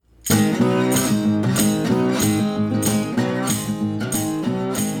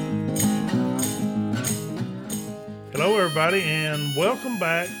everybody, and welcome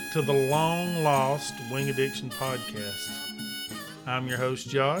back to the Long Lost Wing Addiction Podcast. I'm your host,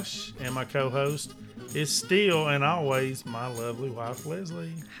 Josh, and my co-host is still and always my lovely wife,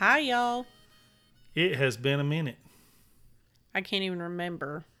 Leslie. Hi, y'all. It has been a minute. I can't even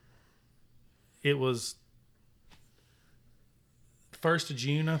remember. It was 1st of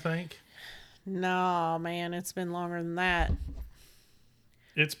June, I think. No, man, it's been longer than that.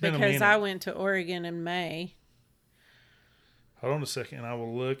 It's been a because minute. I went to Oregon in May. Hold on a second. I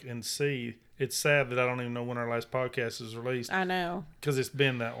will look and see. It's sad that I don't even know when our last podcast is released. I know. Because it's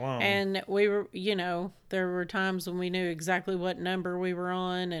been that long. And we were, there were times when we knew exactly what number we were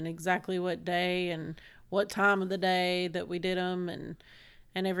on and exactly what day and what time of the day that we did them and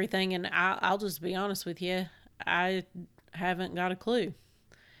everything. And I'll just be honest with you. I haven't got a clue.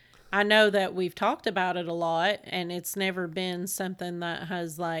 I know that we've talked about it a lot and it's never been something that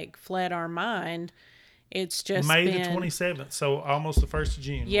has fled our mind. It's just May the 27th, so almost the 1st of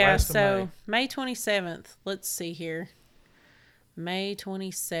June. Yeah, so May 27th. Let's see here. May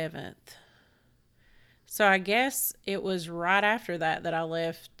 27th. So I guess it was right after that I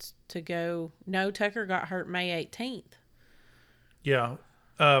left to go. No, Tucker got hurt May 18th. Yeah.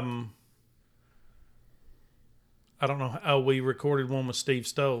 I don't know how we recorded one with Steve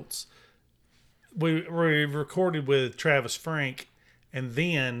Stoltz. We recorded with Travis Frank, and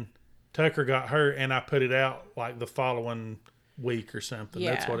then Tucker got hurt, and I put it out the following week or something.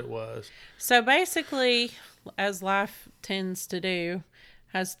 Yeah. That's what it was. So basically, as life tends to do,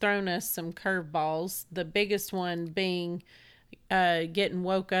 has thrown us some curveballs. The biggest one being getting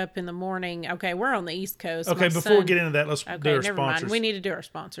woke up in the morning. Okay, we're on the East Coast. Okay, before we get into that, let's do our sponsors. Mind. We need to do our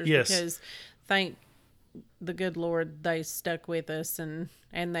sponsors. Yes. Because thank the good Lord they stuck with us and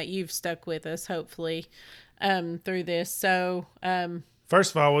that you've stuck with us, hopefully, through this. So,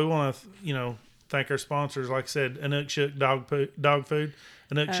 first of all, we want to, thank our sponsors. Like I said, Inukshuk dog food,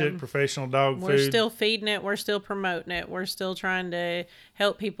 Inukshuk professional dog food. We're still feeding it. We're still promoting it. We're still trying to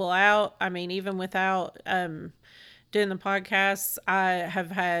help people out. I mean, even without doing the podcasts, I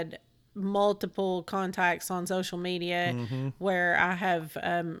have had multiple contacts on social media where I have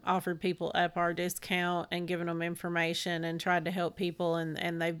offered people up our discount and given them information and tried to help people,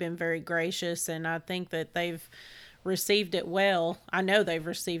 and they've been very gracious, and I think that they've received it well. I know they've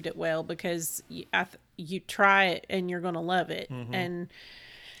received it well because you try it and you're going to love it. And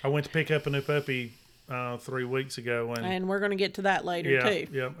I went to pick up a new puppy 3 weeks ago, and we're going to get to that later too.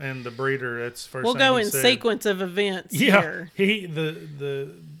 Yeah, and the breeder, that's first. We'll go in sequence of events. Yeah,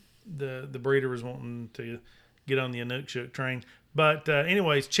 the breeder was wanting to get on the Inukshuk train, but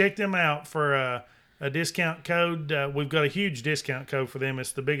anyways, check them out for a discount code. We've got a huge discount code for them.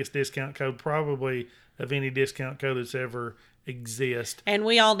 It's the biggest discount code probably of any discount code that's ever exist. And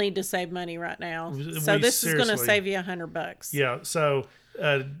we all need to save money right now. So this is going to save you $100. Yeah. So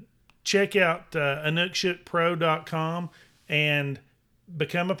check out inukshukpro.com and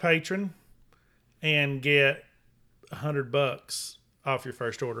become a patron and get $100 off your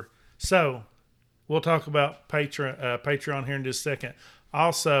first order. So we'll talk about Patreon here in just a second.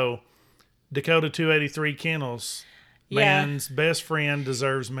 Also, Dakota 283 Kennels. Man's best friend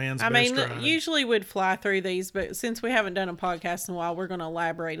deserves man's best ride. I mean, usually we'd fly through these, but since we haven't done a podcast in a while, we're going to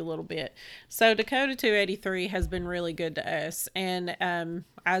elaborate a little bit. So Dakota 283 has been really good to us. And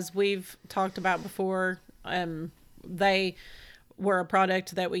as we've talked about before, they were a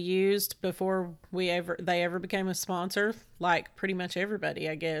product that we used before they ever became a sponsor, like pretty much everybody,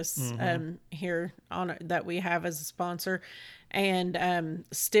 I guess, here on that we have as a sponsor. And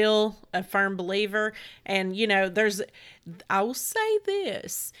still a firm believer. And, I will say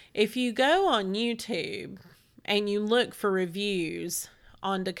this. If you go on YouTube and you look for reviews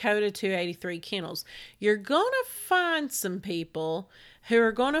on Dakota 283 Kennels, you're going to find some people who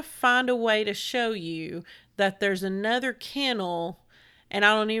are going to find a way to show you that there's another kennel, and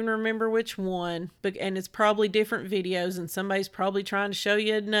I don't even remember which one, and it's probably different videos, and somebody's probably trying to show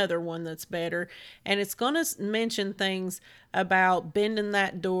you another one that's better, and it's going to mention things about bending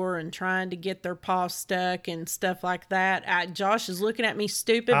that door and trying to get their paw stuck and stuff like that. Josh is looking at me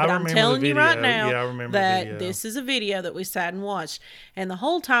stupid, but I'm telling you right now that this is a video that we sat and watched. And the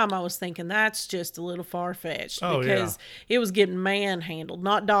whole time I was thinking that's just a little far-fetched because it was getting manhandled,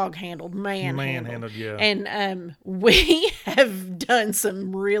 not dog-handled, manhandled. Yeah. And we have done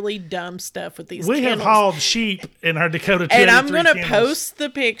some really dumb stuff with these kennels. Have hauled sheep in our Dakota 283 And I'm going to post the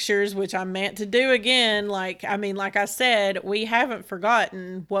pictures, which I meant to do again. Like I said, we haven't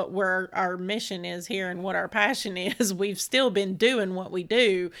forgotten where our mission is here and what our passion is. We've still been doing what we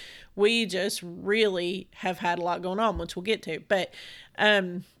do. We just really have had a lot going on, which we'll get to. But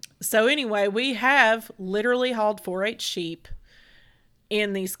So anyway, we have literally hauled 4-H sheep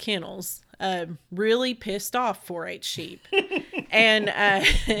in these kennels. Really pissed off 4-H sheep. And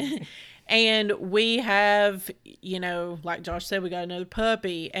and we have, like Josh said, we got another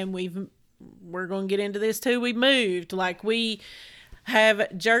puppy, and we're going to get into this too. We moved. Like, we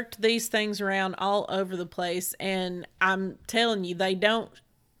have jerked these things around all over the place, and I'm telling you,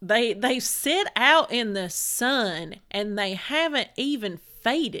 they sit out in the sun, and they haven't even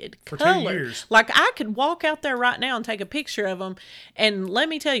faded for color. 2 years. Like, I could walk out there right now and take a picture of them, and let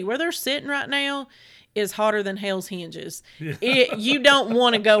me tell you, where they're sitting right now is hotter than hell's hinges. Yeah. You don't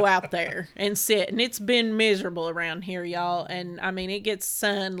want to go out there and sit, and it's been miserable around here, y'all. And I mean, it gets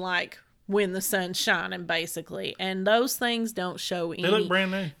sun like when the sun's shining, basically. And those things don't show any. They look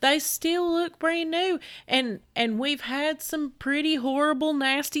brand new. They still look brand new. And we've had some pretty horrible,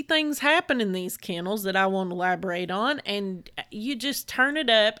 nasty things happen in these kennels that I won't elaborate on. And you just turn it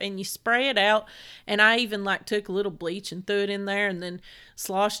up and you spray it out. And I even took a little bleach and threw it in there and then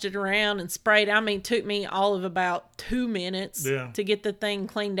sloshed it around and sprayed. I mean, it took me all of about 2 minutes to get the thing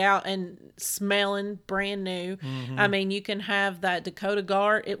cleaned out and smelling brand new. Mm-hmm. I mean, you can have that Dakota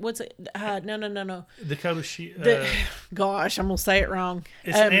Guard. No. Dakota Gosh, I'm going to say it wrong.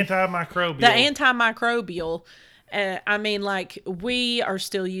 It's antimicrobial. The antimicrobial. I mean, we are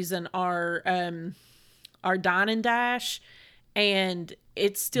still using our Dine and Dash, and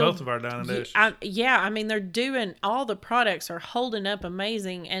it's still both of our Dine and Dash. I mean, they're doing, all the products are holding up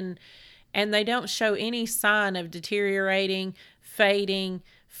amazing, and they don't show any sign of deteriorating, fading,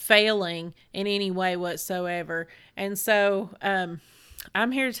 failing in any way whatsoever. And so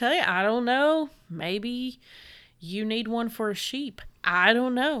I'm here to tell you, I don't know, maybe you need one for a sheep. I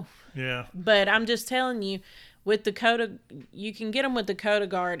don't know. Yeah. But I'm just telling you, with Dakota, you can get them with Dakota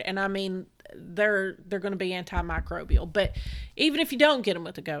Guard, and I mean, they're going to be antimicrobial. But even if you don't get them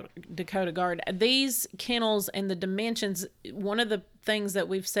with the Dakota Guard, these kennels and the dimensions, one of the things that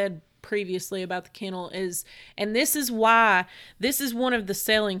we've said previously about the kennel is, and this is why, this is one of the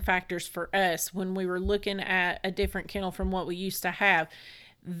selling factors for us when we were looking at a different kennel from what we used to have.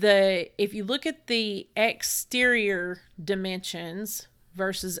 If you look at the exterior dimensions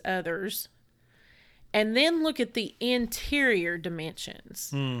versus others, and then look at the interior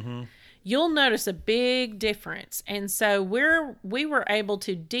dimensions, you'll notice a big difference. And so we were able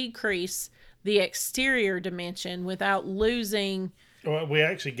to decrease the exterior dimension without losing. Well, we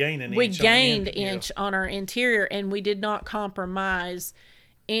actually gained an inch. We gained an inch on our interior, and we did not compromise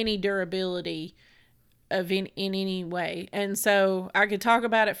any durability of in any way. And so I could talk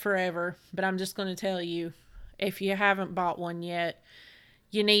about it forever, but I'm just going to tell you, if you haven't bought one yet,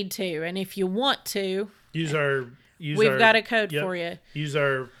 you need to. And if you want to, we've got a code for you. Use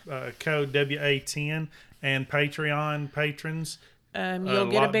our code WA10, and Patreon patrons,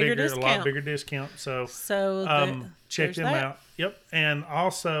 you'll get a bigger discount. A lot bigger discount. So check them out. Yep. And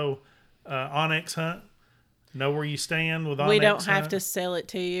also, Onyx Hunt. Know where you stand with Onyx Hunt. We don't have to sell it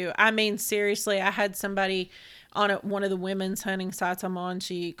to you. I mean, seriously, I had somebody on one of the women's hunting sites I'm on.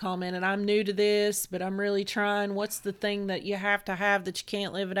 She commented, "I'm new to this, but I'm really trying. What's the thing that you have to have that you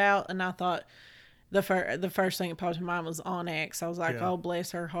can't live it out?" And I thought, the first thing that popped in my mind was Onyx. I was like, oh,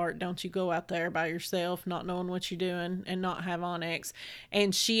 bless her heart. Don't you go out there by yourself, not knowing what you're doing, and not have Onyx.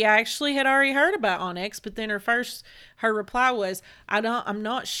 And she actually had already heard about Onyx, but then her reply was, I'm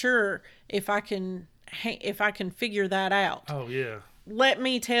not sure if I can figure that out. Oh, yeah. Let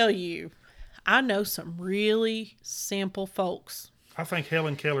me tell you, I know some really simple folks. I think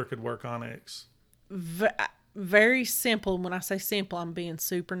Helen Keller could work Onyx. Very simple. When I say simple, I'm being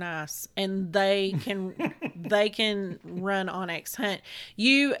super nice, and they can run Onyx Hunt.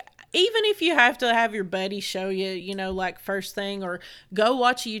 Even if you have to have your buddy show you, like first thing, or go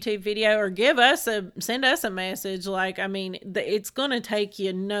watch a YouTube video, or send us a message. I mean, it's going to take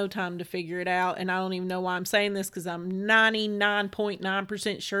you no time to figure it out. And I don't even know why I'm saying this, because I'm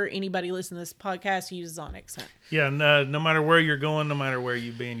 99.9% sure anybody listening to this podcast uses Onyx Hunt. Yeah, no matter where you're going, no matter where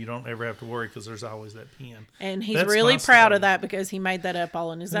you've been, you don't ever have to worry, because there's always that pin. And he's really proud of that, because he made that up all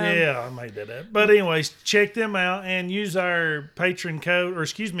on his own. Yeah, I made that up. But anyways, check them out and use our patron code,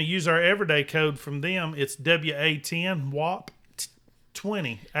 use our everyday code from them. It's WA10 WAP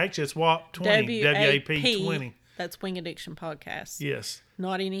 20. Actually, it's WAP 20. WAP 20. That's Wing Addiction Podcast. Yes.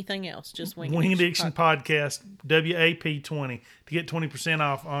 Not anything else, just Wing Addiction Podcast. WAP 20 to get 20%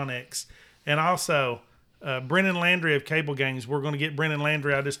 off Onyx. And also, Brennan Landry of Cable Gangs. We're going to get Brennan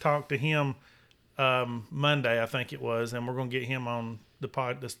Landry. I just talked to him Monday, I think it was, and we're going to get him on the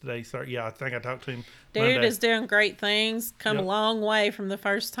pod this today. Yeah, I think I talked to him Dude Monday. is doing great things. Come Yep. a long way from the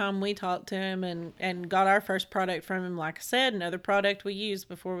first time we talked to him and got our first product from him. Like I said, another product we used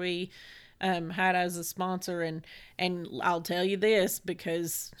before we had as a sponsor. And I'll tell you this,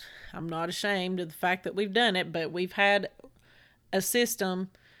 because I'm not ashamed of the fact that we've done it, but we've had a system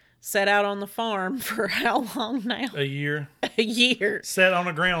set out on the farm for how long now? A year. A year. Set on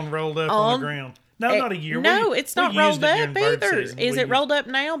the ground, rolled up on the ground. No, not a year. No, it's not rolled up either. Is it rolled up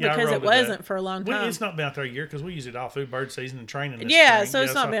now? Yeah, Because it rolled it wasn't up. for a long time. It's not been out there a year because we use it all through bird season and training. This Yeah, spring. so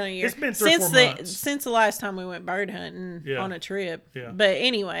it's not been a year. It's been 3 or 4 months. Since the last time we went bird hunting on a trip. Yeah. But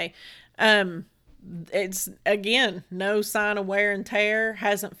anyway, it's again no sign of wear and tear.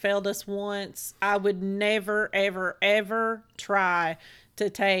 Hasn't failed us once. I would never, ever, ever try to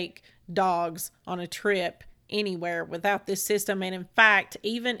take dogs on a trip anywhere without this system. And in fact,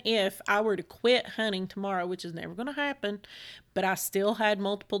 even if I were to quit hunting tomorrow, which is never going to happen, but I still had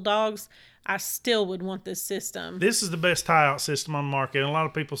multiple dogs, I still would want this system. This is the best tie-out system on the market. And a lot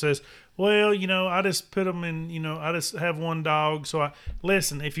of people says, well, I just put them in, I just have one dog. So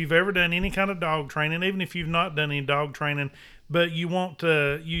listen, if you've ever done any kind of dog training, even if you've not done any dog training, but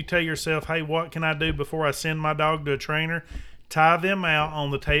you tell yourself, hey, what can I do before I send my dog to a trainer? Tie them out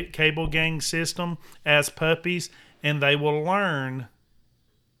on the Cable Gang system as puppies, and they will learn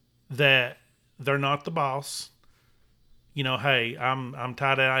that they're not the boss. Hey, I'm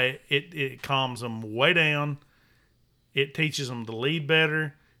tied out. It calms them way down. It teaches them to lead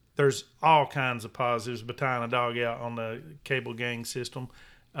better. There's all kinds of positives by tying a dog out on the Cable Gang system.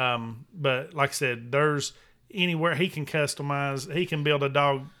 But like I said, there's anywhere he can customize. He can build a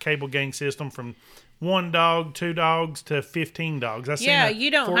dog Cable Gang system from 1 dog, 2 dogs to 15 dogs.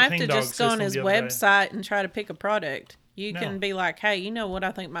 You don't have to just go on his website and try to pick a product. You can be like, hey, you know what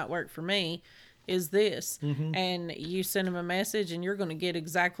I think might work for me is this. Mm-hmm. And you send him a message and you're going to get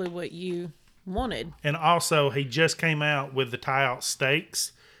exactly what you wanted. And also, he just came out with the tie-out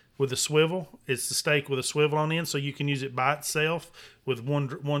stakes with a swivel. It's the stake with a swivel on the end, so you can use it by itself with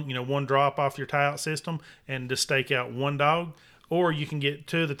one drop off your tie-out system and to stake out 1 dog. Or you can get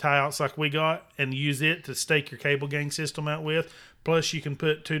 2 of the tie-outs like we got and use it to stake your Cable Gang system out with. Plus, you can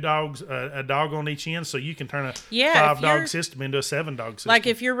put 2 dogs, a dog on each end, so you can turn a 5-dog system into a 7-dog system. Like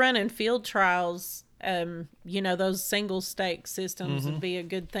if you're running field trials, those single stake systems would be a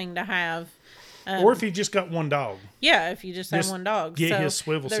good thing to have. Or if you just got 1 dog. Yeah, if you just have 1 dog. Get his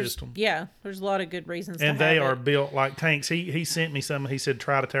swivel system. Yeah, there's a lot of good reasons to have it. And they are built like tanks. He sent me some. He said,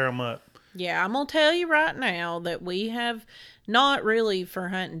 try to tear them up. Yeah, I'm going to tell you right now that we have, not really for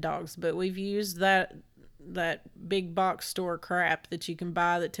hunting dogs, but we've used that big box store crap that you can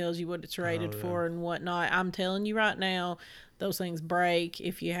buy that tells you what it's rated for and whatnot. I'm telling you right now, those things break.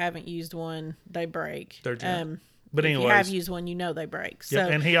 If you haven't used one, they break. They're but anyways, if you have used one, they break. So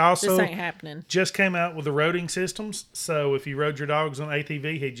and he also this ain't happening. Just came out with the roading systems. So if you rode your dogs on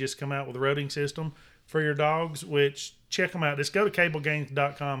ATV, he just come out with a roading system for your dogs, which check them out. Just go to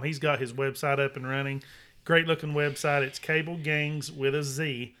cablegangs.com. He's got his website up and running. Great looking website. It's Cable Gangs with a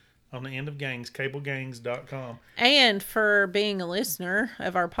Z on the end of gangs, cablegangs.com. And for being a listener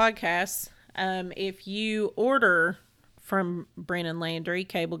of our podcast, if you order from Brennan Landry,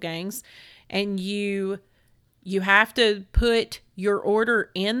 Cable Gangs, and you have to put your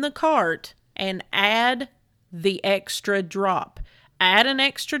order in the cart and add the extra drop. Add an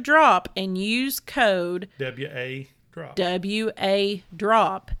extra drop and use code WA drop. WA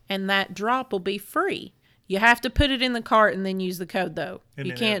drop, and that drop will be free. You have to put it in the cart and then use the code, though. And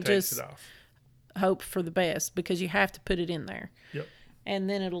you can't just hope for the best because you have to put it in there. Yep. And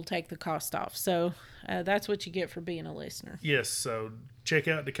then it'll take the cost off. So that's what you get for being a listener. Yes. So check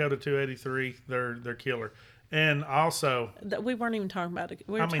out Dakota 283. They're killer. And also, we weren't even talking about it.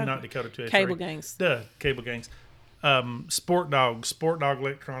 not Dakota 283. Cable Gangs. Cable Gangs. Sport Dog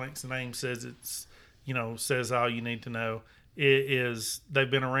Electronics. The name says says all you need to know.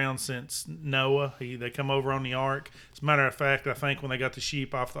 They've been around since Noah. They come over on the Ark. As a matter of fact, I think when they got the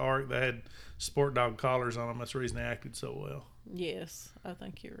sheep off the Ark, they had Sport Dog collars on them. That's the reason they acted so well. Yes, I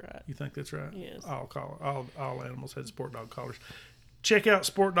think you're right. You think that's right? Yes. All animals had Sport Dog collars. Check out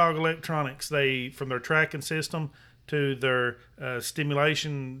Sport Dog Electronics. From their tracking system to their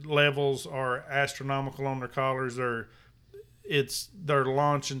stimulation levels are astronomical on their collars. Their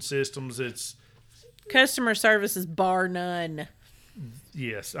launching systems. It's customer service is bar none.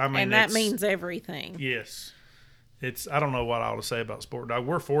 Yes, and that means everything. Yes, I don't know what all to say about Sport Dog.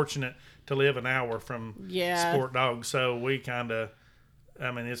 We're fortunate to live an hour from Sport Dog, so we kind of.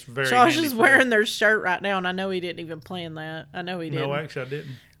 It's very. Josh is wearing their shirt right now, and I know he didn't even plan that. I know he didn't. No, actually, I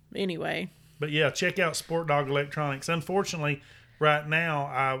didn't. Anyway, But yeah, check out Sport Dog Electronics. Unfortunately, right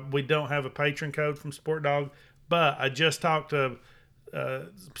now we don't have a patron code from Sport Dog, but I just talked to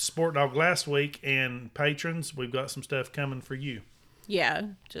Sport Dog last week, and patrons, we've got some stuff coming for you. Yeah,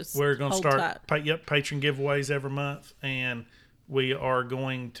 just we're going to start tight. patron giveaways every month, and we are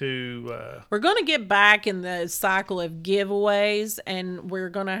going to we're going to get back in the cycle of giveaways, and we're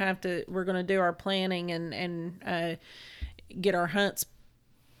going to do our planning and get our hunts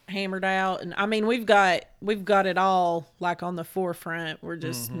hammered out. And I mean, we've got it all like on the forefront. We're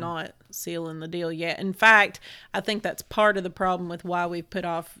just not sealing the deal yet. In fact, I think that's part of the problem with why we've put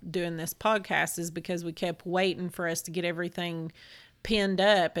off doing this podcast, is because we kept waiting for us to get everything pinned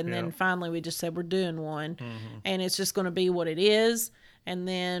up, and then finally we just said we're doing one, and it's just going to be what it is. And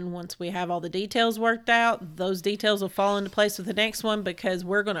then once we have all the details worked out, those details will fall into place with the next one, because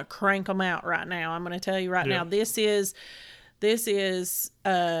we're going to crank them out right now. I'm going to tell you right now, this is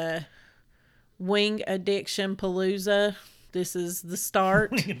Wing Addiction Palooza. This is the start.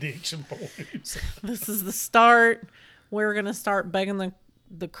 Wing Addiction Palooza. This is the start. We're going to start begging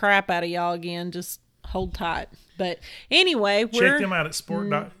the crap out of y'all again. Just hold tight. But anyway, check them out at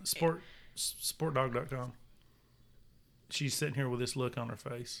sportdog.com. She's sitting here with this look on her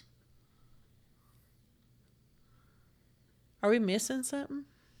face. Are we missing something?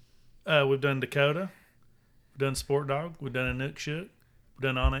 We've done Dakota, we've done Sport Dog, we've done Inukshuk, we've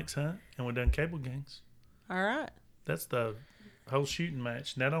done Onyx Hunt, and we've done Cable Gangs. All right. That's the whole shooting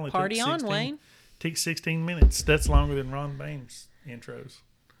match. That only Party took 16, on, Wayne. Took 16 minutes. That's longer than Ron Bain's intros.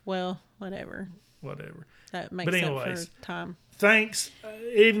 Well, whatever. That makes sense for time. Thanks.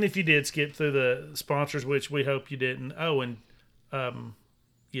 Even if you did skip through the sponsors, which we hope you didn't. Oh, and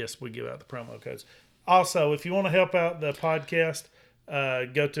yes, we give out the promo codes. Also, if you want to help out the podcast,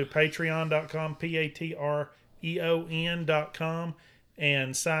 go to patreon.com, patreon.com,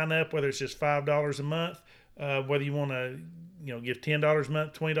 and sign up, whether it's just $5 a month, whether you want to give $10 a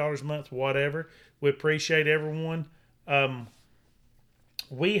month, $20 a month, whatever. We appreciate everyone.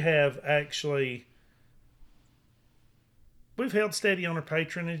 We have actually... We've held steady on our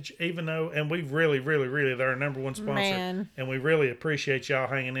patronage, even though, and we've really, they're our number one sponsor. Man. And we really appreciate y'all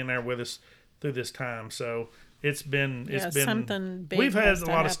hanging in there with us through this time. So it's been something big. We've had a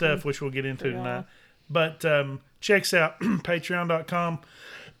lot of stuff, which we'll get into tonight. But check us out, patreon.com.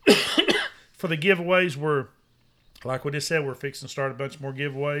 For the giveaways, we're, like we just said, we're fixing to start a bunch more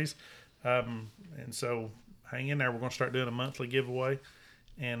giveaways. And so hang in there. We're going to start doing a monthly giveaway,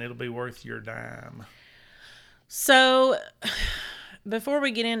 and it'll be worth your dime. So, before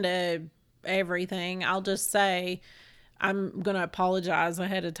we get into everything, I'll just say I'm going to apologize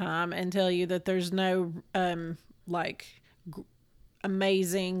ahead of time and tell you that there's no,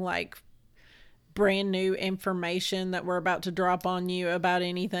 amazing, brand new information that we're about to drop on you about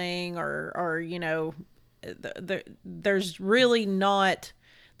anything or there's really not.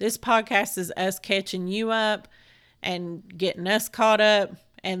 This podcast is us catching you up and getting us caught up,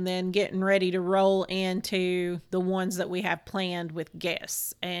 and then getting ready to roll into the ones that we have planned with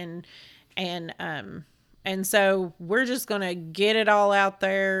guests. And so we're just going to get it all out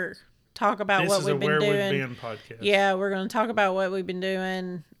there, talk about what we've been doing. We've been podcast. Yeah, we're going to talk about what we've been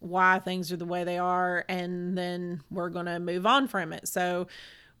doing, why things are the way they are, and then we're going to move on from it. So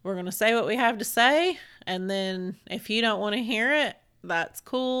we're going to say what we have to say, and then if you don't want to hear it, that's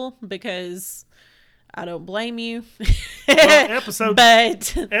cool, because I don't blame you. Well,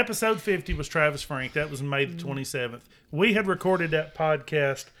 episode 50 was Travis Frank. That was May the 27th. We had recorded that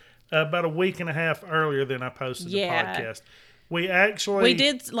podcast about a week and a half earlier than I posted the podcast. We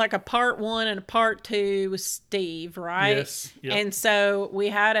did like a part 1 and a part 2 with Steve, right? Yes. Yep. And so we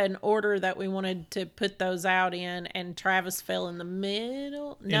had an order that we wanted to put those out in, and Travis fell in the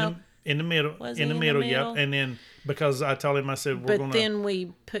middle. In the middle. Was in the middle, yep. And then because I told him, I said, but then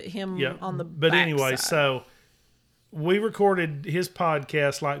we put him on the But back anyway, side. So we recorded his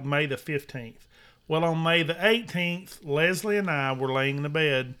podcast like May the 15th. Well, on May the 18th, Leslie and I were laying in the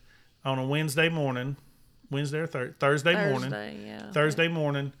bed on a Thursday morning,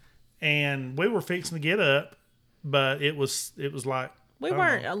 and we were fixing to get up, but it was like... We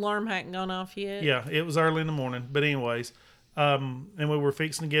weren't, alarm hadn't gone off yet. Yeah, it was early in the morning, but anyways... and we were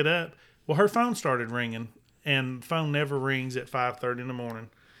fixing to get up. Well, her phone started ringing, and the phone never rings at 5:30 in the morning.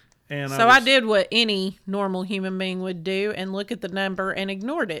 And so I did what any normal human being would do and look at the number and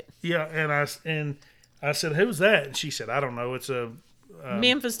ignored it. Yeah, and I said, "Who's that?" And she said, "I don't know. It's a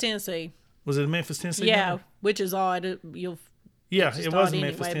Memphis, Tennessee." Was it a Memphis, Tennessee? Yeah, number? which is odd. It was a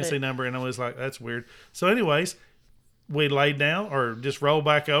Memphis, Tennessee number, and I was like, "That's weird." So, anyways, we laid down or just rolled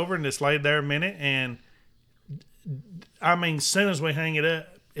back over and just laid there a minute, and I mean, as soon as we hung it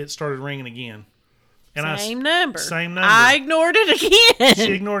up, it started ringing again. And Same number. Same number. I ignored it again.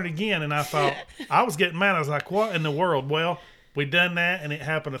 She ignored it again, and I thought, I was getting mad. I was like, what in the world? Well, we done that, and it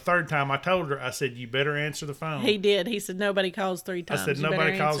happened a third time. I told her, I said, you better answer the phone. He did. He said, nobody calls 3 times. I said,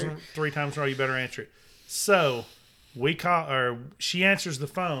 nobody calls 3 times in a row. You better answer it. So she answers the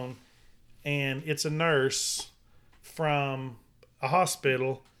phone, and it's a nurse from a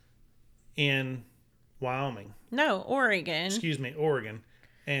hospital in Wyoming. No, Oregon. Excuse me, Oregon.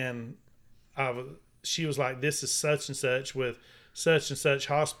 And she was like, this is such and such with such and such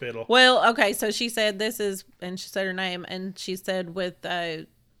hospital. Well, okay, so she said this is, and she said her name, and she said with,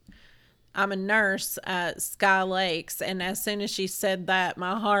 I'm a nurse at Sky Lakes, and as soon as she said that,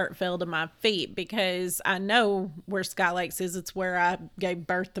 my heart fell to my feet because I know where Sky Lakes is. It's where I gave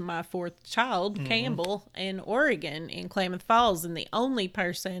birth to my 4th child, Campbell, in Oregon, in Klamath Falls, and the only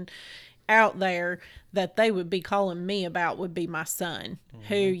person out there that they would be calling me about would be my son,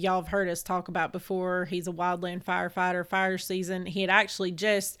 who y'all have heard us talk about before. He's a wildland firefighter, fire season. He had actually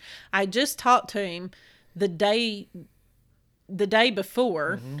I just talked to him the day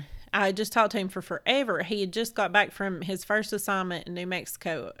before. I just talked to him for forever. He had just got back from his first assignment in New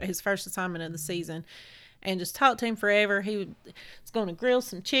Mexico, his first assignment of the season, and just talked to him forever. He was going to grill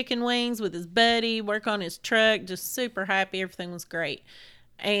some chicken wings with his buddy, work on his truck, just super happy. Everything was great.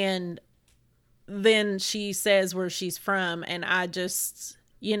 And then she says where she's from, and I just,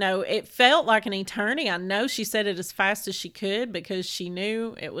 it felt like an eternity. I know she said it as fast as she could because she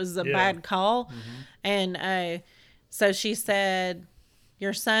knew it was a bad call. And so she said,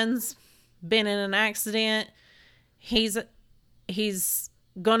 your son's been in an accident. He's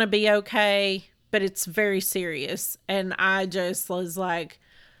going to be okay, but it's very serious. And I just was like,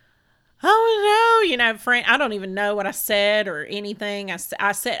 oh no, Frank, I don't even know what I said or anything. I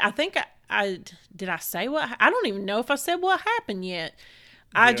said, I think did I say what? I don't even know if I said what happened yet.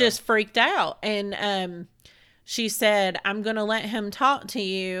 I just freaked out. And she said, I'm going to let him talk to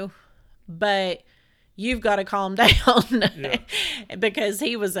you, but you've got to calm down because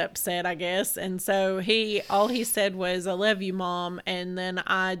he was upset, I guess. And so all he said was, I love you, Mom. And then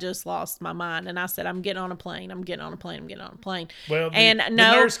I just lost my mind. And I said, I'm getting on a plane. I'm getting on a plane. Well, the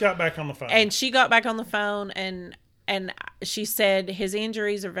nurse got back on the phone. And she got back on the phone and she said his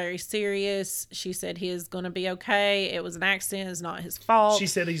injuries are very serious. She said he is going to be okay. It was an accident. It's not his fault. She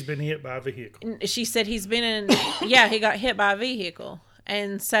said he's been hit by a vehicle. She said he's been he got hit by a vehicle.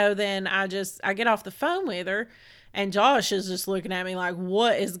 And so then I get off the phone with her, and Josh is just looking at me like,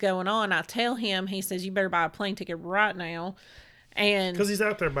 what is going on? I tell him, he says, you better buy a plane ticket right now. And because he's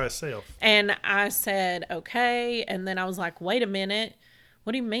out there by himself. And I said, okay. And then I was like, wait a minute.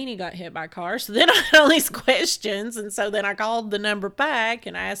 What do you mean he got hit by a car? So then I had all these questions. And so then I called the number back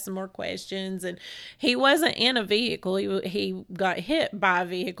and I asked some more questions. And he wasn't in a vehicle. He got hit by a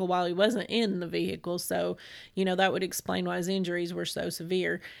vehicle while he wasn't in the vehicle. So, that would explain why his injuries were so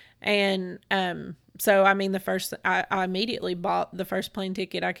severe. And so, I mean, I immeditely bought the first plane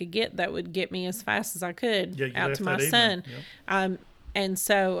ticket I could get that would get me as fast as I could out to my son. Yep. And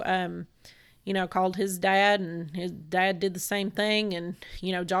so, called his dad, and his dad did the same thing. And,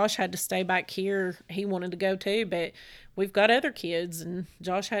 Josh had to stay back here. He wanted to go too, but we've got other kids, and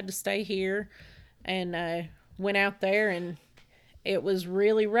Josh had to stay here and went out there, and it was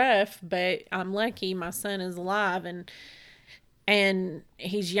really rough, but I'm lucky my son is alive, and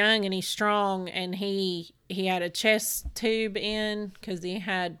he's young and he's strong, and he had a chest tube in because he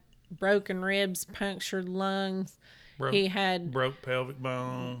had broken ribs, punctured lungs. He had broke pelvic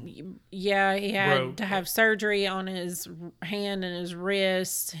bone. Yeah, he had to have surgery on his hand and his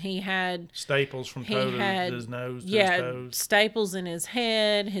wrist. He had staples from toe to his nose to his toes. Staples in his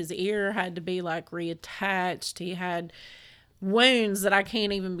head. His ear had to be reattached. He had wounds that I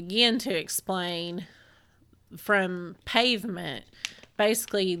can't even begin to explain from pavement.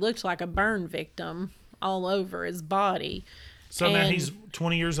 Basically, he looked like a burn victim all over his body. So now he's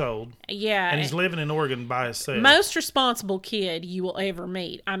 20 years old. Yeah. And he's living in Oregon by himself. Most responsible kid you will ever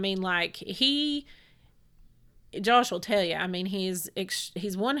meet. I mean, Josh will tell you, I mean, he's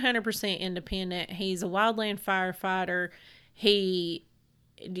 100% independent. He's a wildland firefighter. He's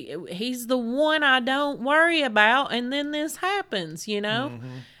the one I don't worry about, and then this happens, Mm-hmm.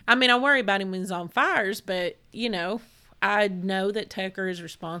 I mean, I worry about him when he's on fires, but, I know that Tucker is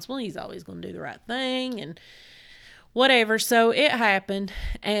responsible. He's always going to do the right thing, and whatever. So it happened.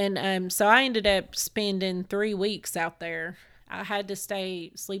 And so I ended up spending 3 weeks out there. I had to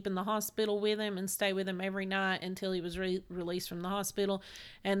sleep in the hospital with him and stay with him every night until he was released from the hospital.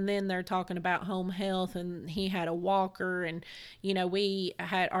 And then they're talking about home health, and he had a walker. And, we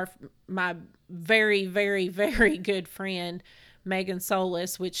had my very, very, very good friend Megan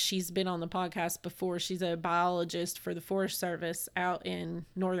Solis, which she's been on the podcast before. She's a biologist for the Forest Service out in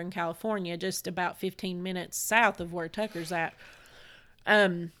Northern California, just about 15 minutes south of where Tucker's at.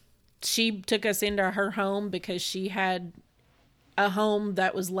 She took us into her home because she had a home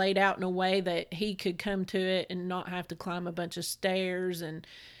that was laid out in a way that he could come to it and not have to climb a bunch of stairs.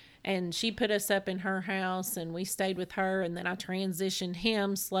 And she put us up in her house, and we stayed with her. And then I transitioned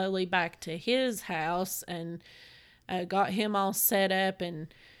him slowly back to his house and got him all set up. And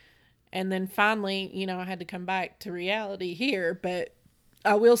then finally, you know, I had to come back to reality here. But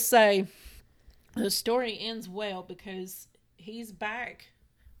I will say the story ends well because he's back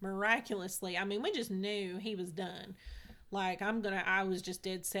miraculously. I mean, we just knew he was done. Like, I was just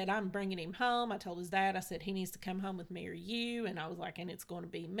dead set. I'm bringing him home. I told his dad, I said, he needs to come home with me or you. And I was like, and it's going to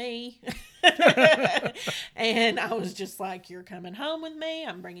be me. And I was just like, you're coming home with me.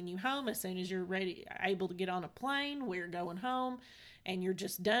 I'm bringing you home. As soon as you're able to get on a plane, we're going home. And you're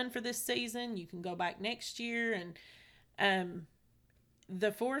just done for this season. You can go back next year. And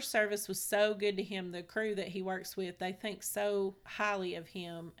the Forest Service was so good to him. The crew that he works with, they think so highly of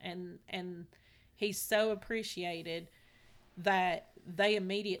him. And he's so appreciated that they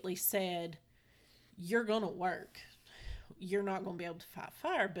immediately said, you're going to work. You're not going to be able to fight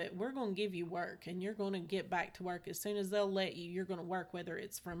fire, but we're going to give you work, and you're going to get back to work as soon as they'll let you. You're going to work, whether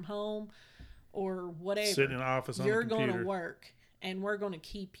it's from home or whatever. Sit in an office on you're a computer. going to work, and we're going to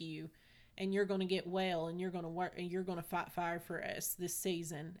keep you, and you're going to get well, and you're going to work, and you're going to fight fire for us this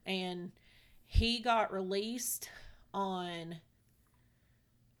season. And he got released on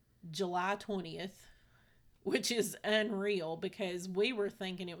July 20th. Which is unreal because we were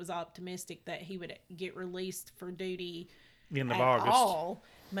thinking it was optimistic that he would get released for duty end of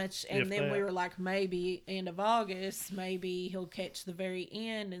August. And then we were like, maybe end of August, maybe he'll catch the very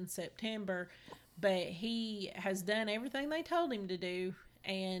end in September. But he has done everything they told him to do,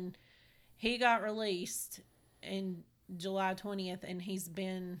 and he got released in July 20th, and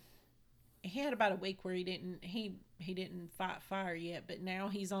he had about a week where he didn't fight fire yet, but now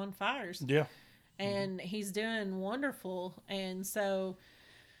he's on fires. Yeah. And he's doing wonderful. And so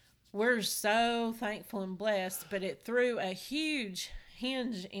we're so thankful and blessed. But it threw a huge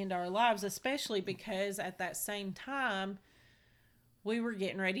hinge into our lives, especially because at that same time, we were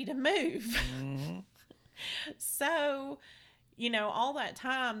getting ready to move. Mm-hmm. So, you know, all that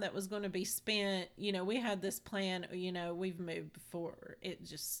time that was going to be spent, you know, we had this plan, you know, we've moved before. It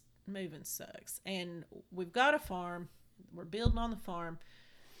just, moving sucks. And we've got a farm. We're building on the farm.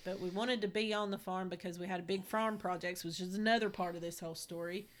 But we wanted to be on the farm because we had a big farm projects, which is another part of this whole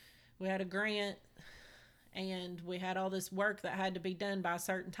story. We had a grant, and we had all this work that had to be done by a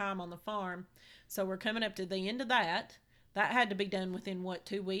certain time on the farm. So we're coming up to the end of that. That had to be done within,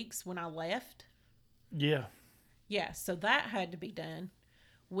 2 weeks when I left? Yeah. Yeah, so that had to be done.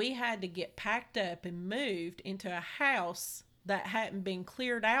 We had to get packed up and moved into a house that hadn't been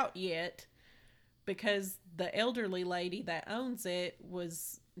cleared out yet because the elderly lady that owns it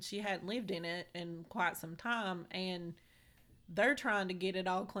she hadn't lived in it in quite some time, and they're trying to get it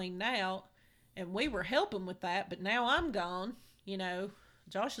all cleaned out, and we were helping with that. But now I'm gone. You know,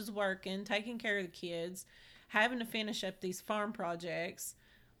 Josh is working, taking care of the kids, having to finish up these farm projects.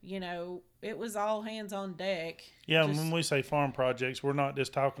 You know, it was all hands on deck. Yeah, when we say farm projects, we're not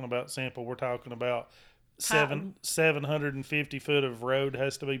just talking about simple. We're talking about 750 foot of road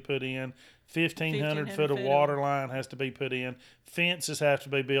has to be put in. 1,500 foot of water line has to be put in. Fences have to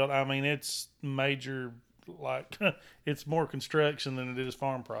be built. I mean, it's major, like, it's more construction than it is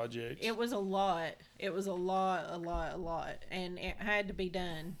farm projects. It was a lot. It was a lot. And it had to be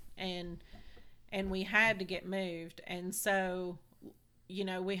done. And we had to get moved. And so, you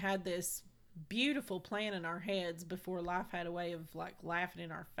know, we had this beautiful plan in our heads before life had a way of, like, laughing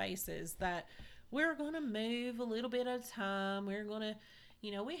in our faces that we're going to move a little bit at a time. We're going to,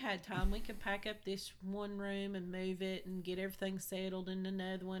 you know, we had time. We could pack up this one room and move it and get everything settled in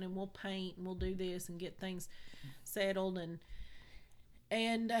another one, and we'll paint and we'll do this and get things settled.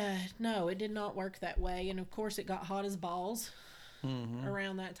 And no, it did not work that way. And of course it got hot as balls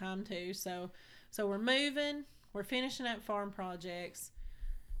around that time too. So we're moving, we're finishing up farm projects,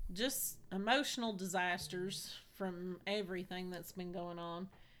 just emotional disasters from everything that's been going on.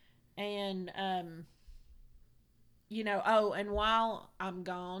 And, you know, and while I'm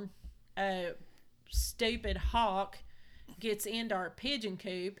gone, a stupid hawk gets into our pigeon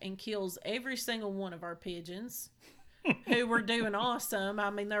coop and kills every single one of our pigeons who were doing awesome. I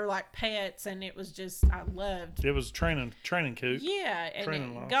mean, they're like pets, and it was just, I loved. It was training coop. Yeah, and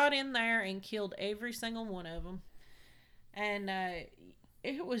it got in there and killed every single one of them. And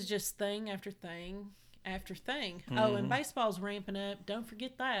it was just thing after thing. after thing. Oh, and baseball's ramping up. Don't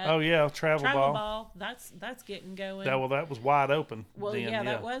forget that. Oh yeah, travel ball. That's getting going. That was wide open. Well, then, yeah,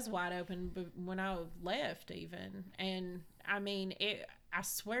 that was wide open. But when I left, even, and I mean, I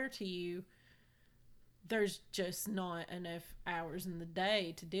swear to you, there's just not enough hours in the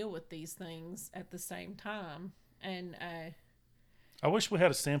day to deal with these things at the same time. And I wish we had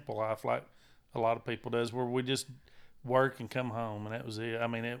a simple life like a lot of people does, where we just work and come home, and that was it. I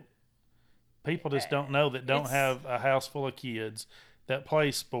mean, people just don't know that don't have a house full of kids that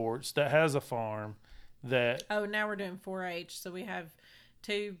play sports, that has a farm, that... Oh, now we're doing 4-H, so we have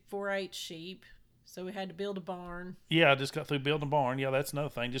 2 4-H sheep, so we had to build a barn. Yeah, I just got through building a barn. Yeah, that's another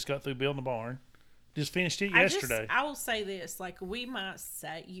thing. Just got through building a barn. Just finished it yesterday. I will say this, like, we might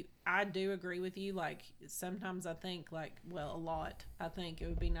say, I do agree with you, like, sometimes I think, like, well, a lot, I think it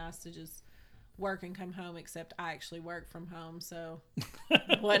would be nice to just work and come home, except I actually work from home, so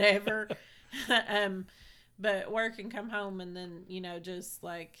whatever. But work and come home and then, just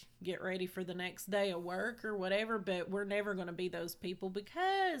like get ready for the next day of work or whatever. But we're never going to be those people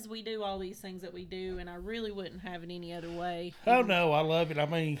because we do all these things that we do, and I really wouldn't have it any other way. Oh no, I love it. I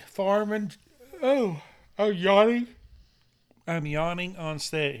mean, farming. Oh, yawning. I'm yawning on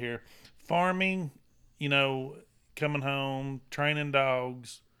set here. Farming, coming home, training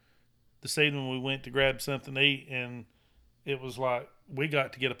dogs. This evening we went to grab something to eat, and it was like we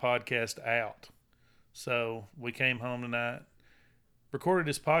got to get a podcast out. So we came home tonight, recorded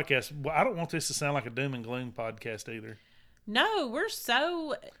this podcast. Well, I don't want this to sound like a doom and gloom podcast either. No,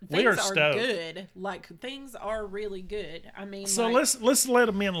 things are good. Like, things are really good. I mean, so let's let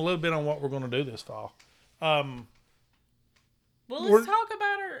them in a little bit on what we're going to do this fall. Well, let's talk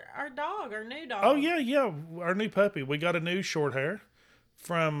about our dog, our new dog. Oh yeah, our new puppy. We got a new short hair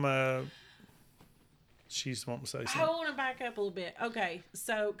from. She's wanting to say something. I want to back up a little bit. Okay,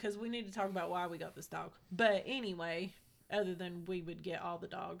 so because we need to talk about why we got this dog. But anyway, other than we would get all the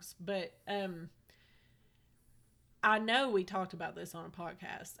dogs, but I know we talked about this on a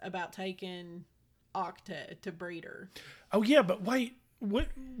podcast about taking Octa to breeder. Oh yeah, but wait,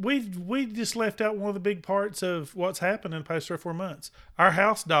 we just left out one of the big parts of what's happened in the past 3 or 4 months. Our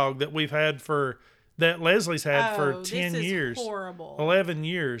house dog that we've had that Leslie's had for 10 years, horrible, 11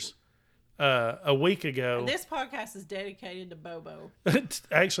 years. A week ago. And this podcast is dedicated to Bobo.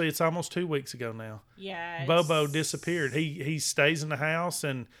 Actually, it's almost 2 weeks ago now. Yeah, Bobo disappeared. He stays in the house,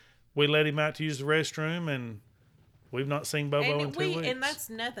 and we let him out to use the restroom, and we've not seen Bobo in 2 weeks. And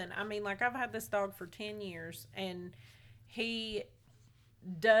that's nothing. I mean, like, I've had this dog for 10 years, and he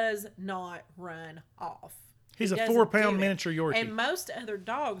does not run off. He's a 4-pound miniature Yorkie. And most other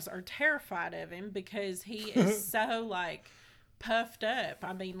dogs are terrified of him because he is so, like, puffed up.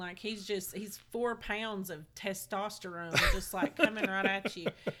 I mean, like, he's 4 pounds of testosterone just like coming right at you.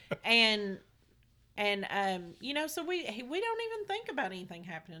 And so we don't even think about anything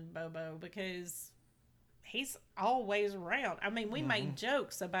happening to Bobo because he's always around. I mean, we made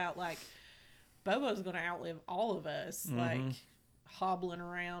jokes about, like, Bobo's going to outlive all of us, like hobbling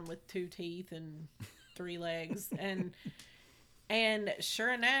around with 2 teeth and 3 legs. And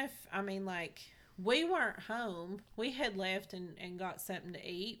sure enough, I mean, like, we weren't home. We had left and got something to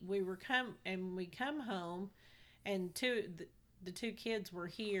eat. We come home, and the 2 kids were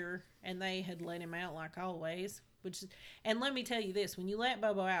here, and they had let him out like always. And let me tell you this: when you let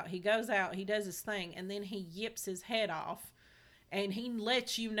Bobo out, he goes out, he does his thing, and then he yips his head off, and he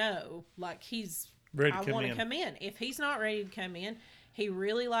lets you know, like, he's ready. I want to come in. If he's not ready to come in, he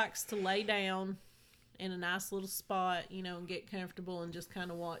really likes to lay down in a nice little spot, and get comfortable and just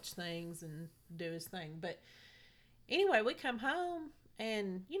kind of watch things and do his thing. But anyway, we come home,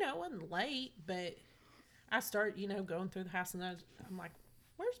 and it wasn't late, but I start going through the house, and I'm like,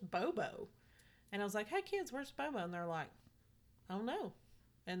 where's Bobo? And I was like, hey kids, where's Bobo? And they're like, I don't know.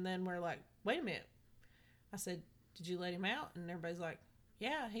 And then we're like, wait a minute. I said, did you let him out? And everybody's like,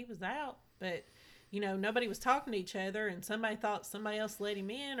 yeah, he was out, but nobody was talking to each other, and somebody thought somebody else let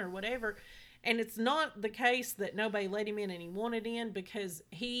him in or whatever. And it's not the case that nobody let him in and he wanted in, because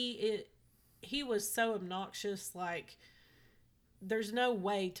he was so obnoxious. Like, there's no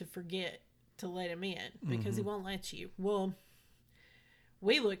way to forget to let him in because he won't let you. Well,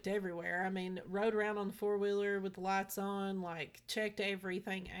 we looked everywhere. I mean, rode around on the 4-wheeler with the lights on, like, checked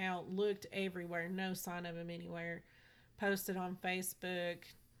everything out, looked everywhere, no sign of him anywhere. Posted on Facebook,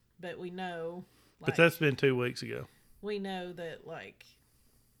 but we know. Like, but that's been 2 weeks ago. We know that, like,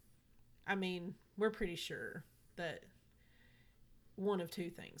 I mean, we're pretty sure that one of 2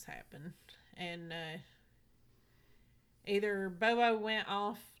 things happened. And either Bobo went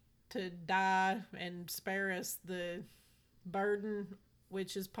off to die and spare us the burden,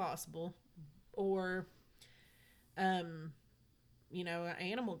 which is possible, or you know, an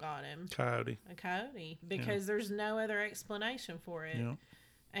animal got him. A coyote. Because there's no other explanation for it. Yeah.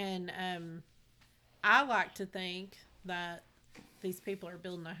 And I like to think that these people are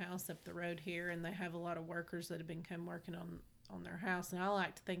building a house up the road here, and they have a lot of workers that have been come working on their house. And I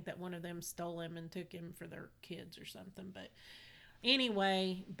like to think that one of them stole him and took him for their kids or something. But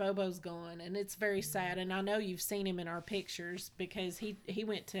anyway, Bobo's gone, and it's very sad. And I know you've seen him in our pictures because he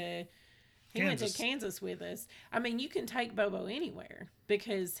went to Kansas with us. I mean, you can take Bobo anywhere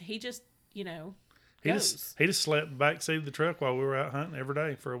because he just, you know, goes. He just slept in the back seat of the truck while we were out hunting every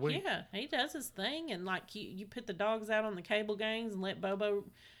day for a week. Yeah, he does his thing, and like you put the dogs out on the cable gangs and let Bobo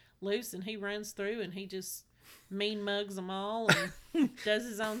loose, and he runs through, and he just mean mugs them all and does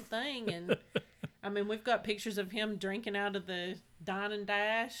his own thing. And I mean, we've got pictures of him drinking out of the Dine and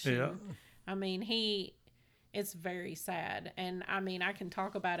Dash. Yeah. And, I mean, it's very sad. And I mean, I can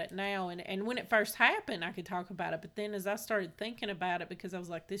talk about it now. And when it first happened, I could talk about it. But then as I started thinking about it, because I was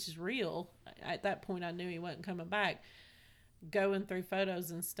like, this is real. At that point, I knew he wasn't coming back. Going through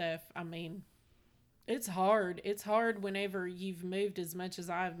photos and stuff, I mean, it's hard. It's hard whenever you've moved as much as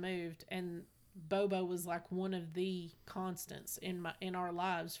I've moved. And Bobo was like one of the constants in our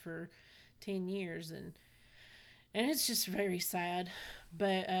lives for 10 years. And it's just very sad.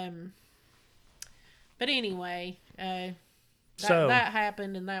 But anyway, that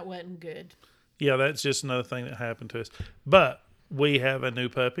happened, and that wasn't good. Yeah, that's just another thing that happened to us. But we have a new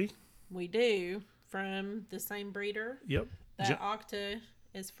puppy. We do, from the same breeder. Yep. That Octa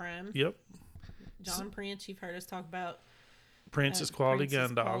is from. Yep. John Prince, you've heard us talk about. Prince's Quality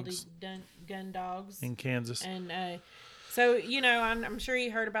Gun Dogs. Gun dogs. In Kansas. And so, you know, I'm sure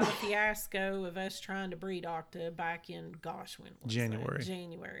you heard about the fiasco of us trying to breed Octa back in, when was January. that?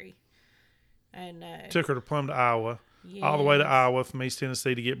 January. And took her plumb to Iowa, all the way to Iowa from East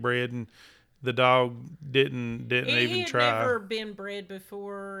Tennessee to get bred, and the dog didn't even try. He had never been bred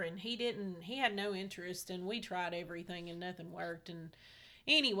before, and he had no interest, and we tried everything, and nothing worked. And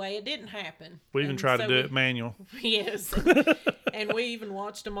anyway, it didn't happen. We even tried to do it manual. Yes, and we even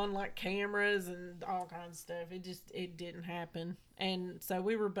watched them on like cameras and all kinds of stuff. It didn't happen, and so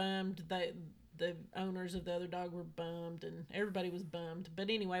we were bummed. The owners of the other dog were bummed, and everybody was bummed.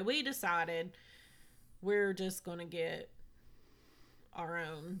 But anyway, we decided we're just going to get our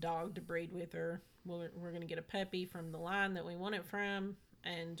own dog to breed with her. We're going to get a puppy from the line that we want it from.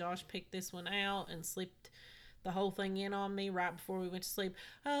 And Josh picked this one out and slipped the whole thing in on me right before we went to sleep.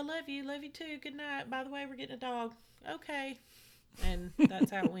 Oh, love you too. Good night. By the way, we're getting a dog. Okay. And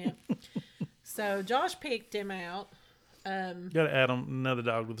that's how it went. So Josh picked him out. Got to add on another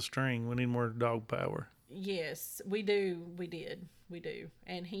dog with a string. We need more dog power. Yes, we do. We do.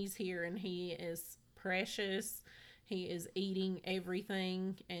 And he's here, and he is precious. He is eating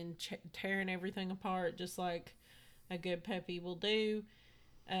everything and tearing everything apart, just like a good puppy will do.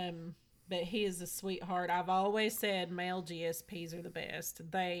 But he is a sweetheart. I've always said male GSPs are the best.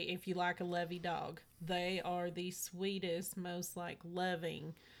 If you like a lovey dog, they are the sweetest, most like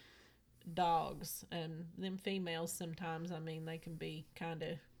loving dogs. And them females sometimes, I mean, they can be kind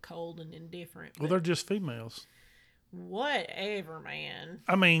of cold and indifferent. Well, they're just females. Whatever, man.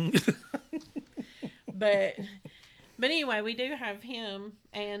 I mean, but anyway, we do have him,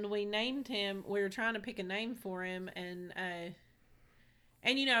 and we named him. We were trying to pick a name for him, and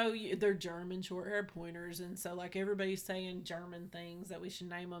you know, they're German short hair pointers, and so like everybody's saying German things that we should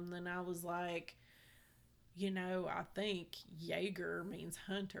name them. Then I was like, you know, I think Jaeger means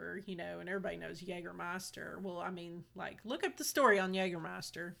hunter, you know, and everybody knows Jägermeister. Well, I mean, like, look up the story on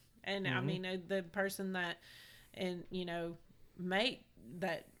Jägermeister. And I mean, the person that, and you know,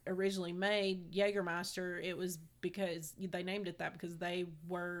 that originally made Jägermeister, it was because they named it that because they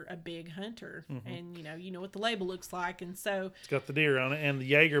were a big hunter. And you know what the label looks like. And so it's got the deer on it, and the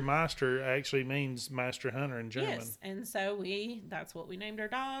Jägermeister actually means master hunter in German. Yes, and so that's what we named our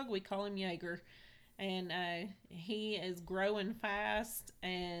dog. We call him Jaeger. And he is growing fast,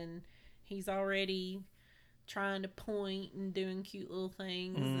 and he's already trying to point and doing cute little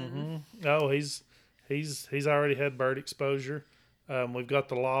things. And oh, he's already had bird exposure. We've got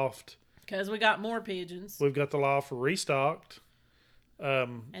the loft because we got more pigeons. We've got the loft restocked.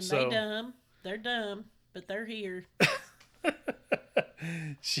 And they're dumb, but they're here.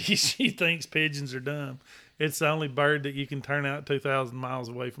 She thinks pigeons are dumb. It's the only bird that you can turn out 2,000 miles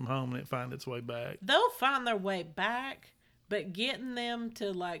away from home and it find its way back. They'll find their way back, but getting them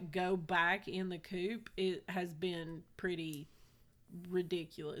to like go back in the coop, it has been pretty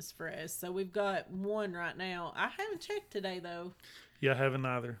ridiculous for us. So we've got one right now. I haven't checked today though. Yeah, I haven't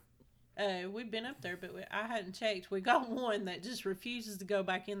either. We've been up there, but I hadn't checked. We got one that just refuses to go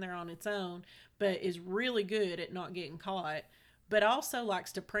back in there on its own, but is really good at not getting caught. But also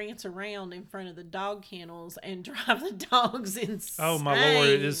likes to prance around in front of the dog kennels and drive the dogs insane. Oh my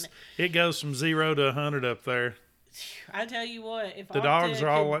Lord! It goes from 0 to 100 up there. I tell you what, if the dogs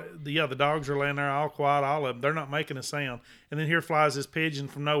are the dogs are laying there all quiet, all of them. They're not making a sound. And then here flies this pigeon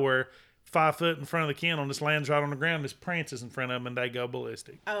from nowhere, 5 foot in front of the kennel, and just lands right on the ground, just prances in front of them, and they go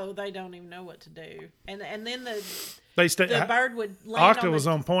ballistic. Oh, they don't even know what to do. And then the bird would land Octa was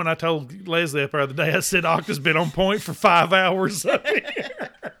on point. I told Leslie up there the other day, I said Octa's been on point for 5 hours up here.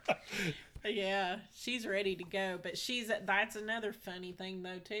 Yeah, she's ready to go. But that's another funny thing,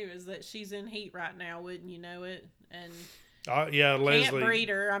 though, too, is that she's in heat right now, wouldn't you know it? And yeah, Leslie. Can't breed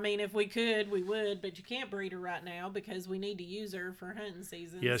her. I mean, if we could, we would, but you can't breed her right now because we need to use her for hunting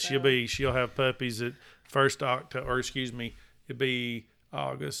season. Yeah, so. she'll have puppies at it'd be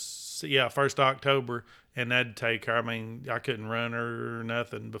August. Yeah, 1st October, and that'd take her. I mean, I couldn't run her or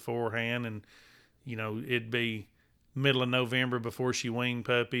nothing beforehand, and it'd be middle of November before she weaned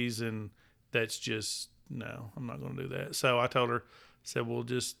puppies, and that's just no. I'm not going to do that. So I told her, said we'll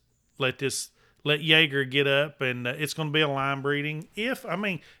just let Jaeger get up, and it's going to be a line breeding. If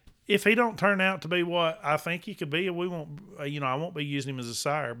he don't turn out to be what I think he could be, we won't. I won't be using him as a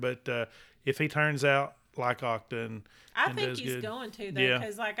sire. But if he turns out like Octa, I think he's good, going to though,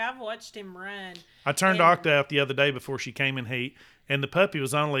 because I've watched him run. I turned Octa out the other day before she came in heat, and the puppy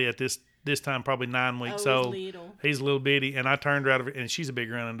was only at this time probably 9 weeks old. Little. He's a little bitty, and I turned her out of it, and she's a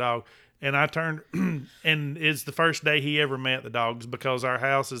big running dog. And I turned, and it's the first day he ever met the dogs because our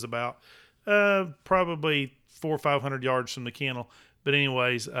house is about probably 400 or 500 yards from the kennel. But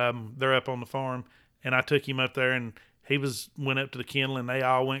anyways, they're up on the farm, and I took him up there, and he went up to the kennel, and they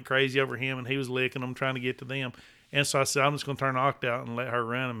all went crazy over him, and he was licking them, trying to get to them. And so I said, I'm just going to turn Octa out and let her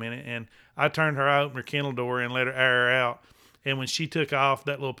run a minute. And I turned her out, opened her kennel door, and let her air her out. And when she took off,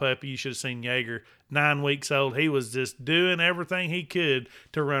 that little puppy, you should have seen Jaeger, 9 weeks old. He was just doing everything he could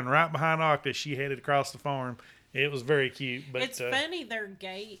to run right behind Octa. She headed across the farm. It was very cute. But it's funny, their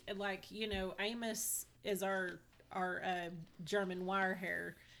gait. Like, Amos is our German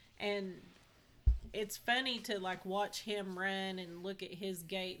wirehair. And it's funny to, watch him run and look at his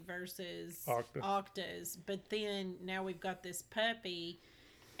gait versus Octa's. But then now we've got this puppy.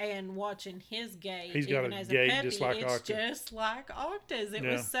 And watching his gait, he's got even a as gait a puppy, just like it's Octa. just like Octa's. It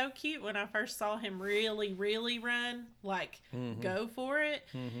was so cute when I first saw him really, really run, go for it,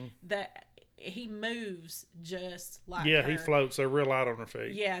 that he moves just like her. He floats. They're real light on her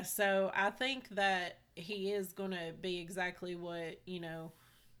feet. Yeah, so I think that he is going to be exactly what,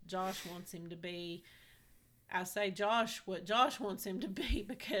 Josh wants him to be. I say what Josh wants him to be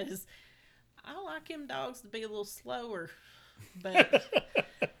because I like him dogs to be a little slower. But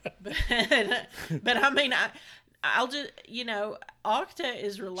I mean, I'll just, Octa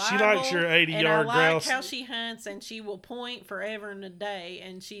is reliable. She likes your 80-yard and I like grouse. how she hunts, and she will point forever and a day,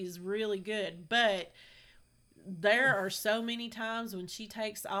 and she's really good. But there are so many times when she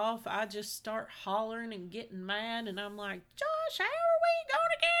takes off, I just start hollering and getting mad, and I'm like, Josh, how are we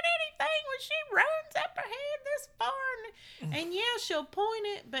going to get anything when she runs up ahead this far? And yeah, she'll point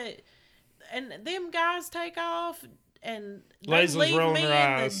it, and them guys take off, and they leave me in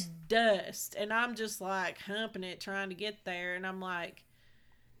the dust, and I'm just humping it, trying to get there, and I'm like,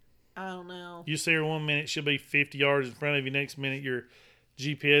 I don't know. You see her 1 minute, she'll be 50 yards in front of you. Next minute, your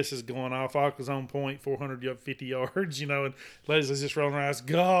GPS is going off. Octa's on point, 450 yards, and Leslie's just rolling her eyes.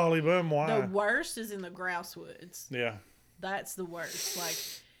 Golly, bum, why? The worst is in the grouse woods. Yeah. That's the worst.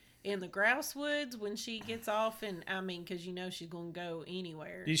 In the grouse woods, when she gets off, and because she's going to go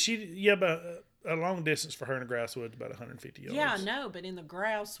anywhere. But a long distance for her in the grouse woods, about 150 yards. Yeah, I know, but in the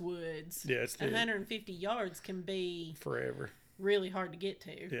grouse woods, it's 150 yards can be forever. Really hard to get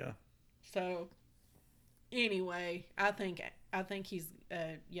to. Yeah. So, anyway, I think he's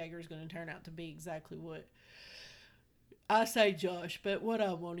Jaeger's going to turn out to be exactly what I say, Josh, but what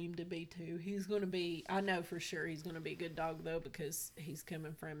I want him to be too. He's going to be. I know for sure he's going to be a good dog though, because he's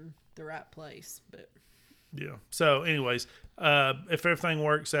coming from the right place. But yeah. So, anyways, if everything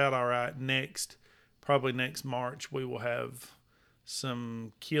works out all right, probably next March, we will have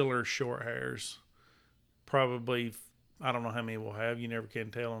some killer short hairs. Probably, I don't know how many we'll have. You never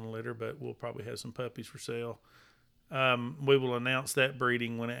can tell on the litter, but we'll probably have some puppies for sale. We will announce that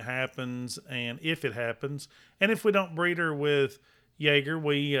breeding when it happens, and if it happens, and if we don't breed her with Jaeger,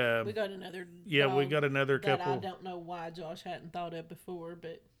 we got another. Yeah, we got another couple. I don't know why Josh hadn't thought of before,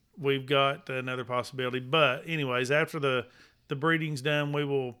 but we've got another possibility. But anyways, after the breeding's done, we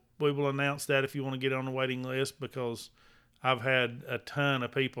will announce that if you want to get on the waiting list, because I've had a ton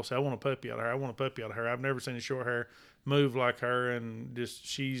of people say, I want a puppy out of her. I want a puppy out of her. I've never seen a short hair move like her, and just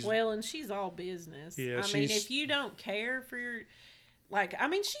she's and she's all business. Yeah, I mean, if you don't care for your like, I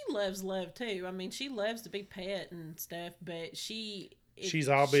mean, she loves love too. I mean, she loves to be pet and stuff, but she's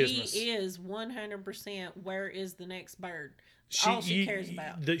all business. She is 100%. Where is the next bird? All she cares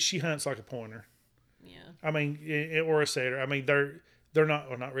about. She hunts like a pointer. Yeah. I mean, or a setter. I mean, they're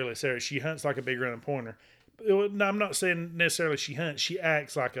not really a setter. She hunts like a big running pointer. I'm not saying necessarily she hunts. She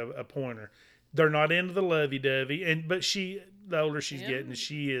acts like a pointer. They're not into the lovey-dovey, but the older she's getting,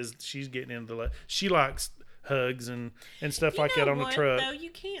 she's getting into the she likes hugs and stuff like that on the truck. Though you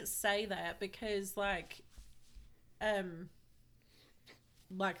can't say that because like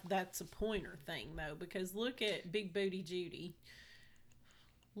that's a pointer thing though, because look at Big Booty Judy.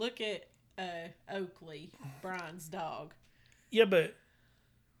 Look at Oakley, Brian's dog. Yeah, but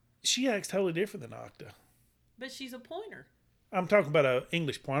she acts totally different than Octa. But she's a pointer. I'm talking about an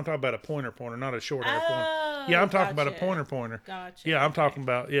English pointer. I'm talking about a pointer, not a short hair pointer. Yeah, I'm talking about a pointer. Gotcha. Yeah, I'm talking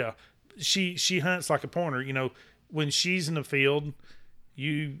about, She hunts like a pointer. You know, when she's in the field,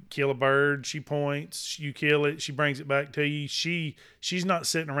 you kill a bird, she points, you kill it, she brings it back to you. She's not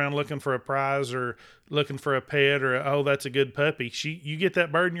sitting around looking for a prize or looking for a pet or, oh, that's a good puppy. You get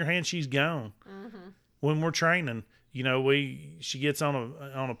that bird in your hand, she's gone. Mm-hmm. When we're training, you know, she gets on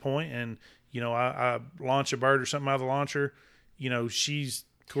a point and, you know, I launch a bird or something out of the launcher. You know, she's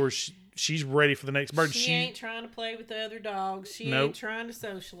ready for the next bird. She ain't trying to play with the other dogs. She ain't trying to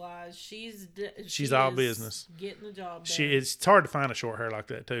socialize. She's all business. Getting the job done. It's hard to find a short hair like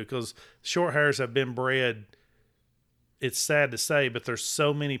that, too, because short hairs have been bred. It's sad to say, but there's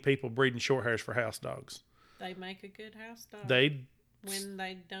so many people breeding short hairs for house dogs. They make a good house dog. When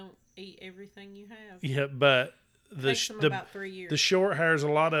they don't eat everything you have. Yeah, but takes them about 3 years. The short hairs, a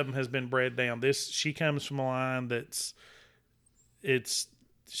lot of them has been bred down. She comes from a line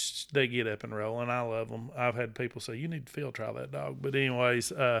they get up and roll, and I love them. I've had people say, you need to field trial that dog. But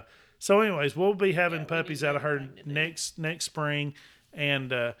anyways, we'll be having puppies out of her next spring.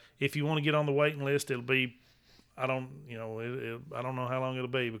 And if you want to get on the waiting list, it'll be, I don't know how long it'll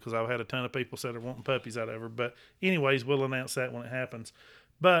be because I've had a ton of people say they're wanting puppies out of her. But anyways, we'll announce that when it happens.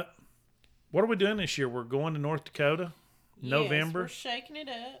 But what are we doing this year? We're going to North Dakota, November. We're shaking it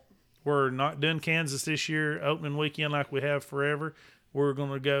up. We're not doing Kansas this year, opening weekend like we have forever. We're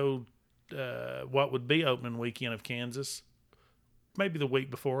going to go what would be opening weekend of Kansas. Maybe the week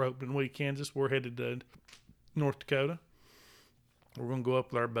before opening week Kansas. We're headed to North Dakota. We're going to go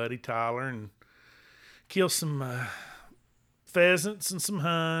up with our buddy Tyler and kill some pheasants and some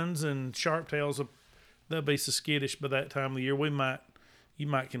huns and sharptails. They'll be so skittish by that time of the year. You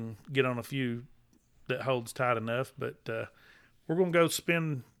might can get on a few that holds tight enough, but we're going to go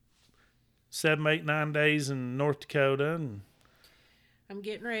spend 7, 8, 9 days in North Dakota. And I'm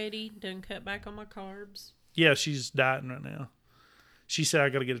getting ready. Done cut back on my carbs. Yeah, she's dieting right now. She said, I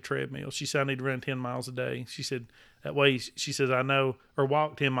got to get a treadmill. She said, I need to run 10 miles a day. She said, that way, she says, I know, or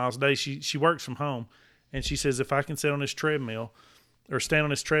walk 10 miles a day. She works from home. And she says, if I can sit on this treadmill or stand on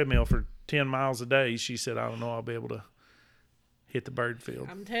this treadmill for 10 miles a day, she said, I don't know, I'll be able to hit the bird field.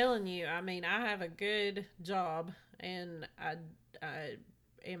 I'm telling you, I mean, I have a good job, and I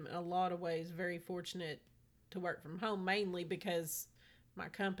am in a lot of ways very fortunate to work from home, mainly because my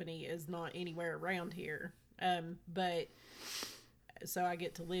company is not anywhere around here. But so I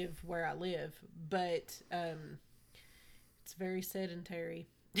get to live where I live, but it's very sedentary.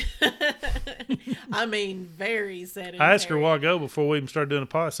 I mean, very sedentary. I asked her a while ago before we even started doing the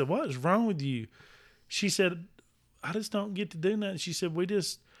pod. I said, what is wrong with you? She said, I just don't get to do nothing. She said,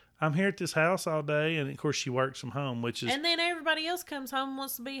 I'm here at this house all day. And of course she works from home, and then everybody else comes home and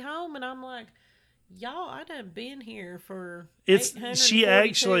wants to be home. And I'm like, y'all, I done been here for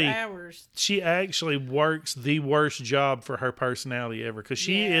 842 hours. She actually works the worst job for her personality ever, because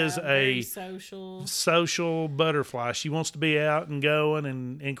she is a social butterfly. She wants to be out and going,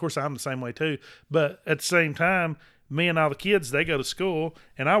 and of course I'm the same way too. But at the same time, me and all the kids, they go to school,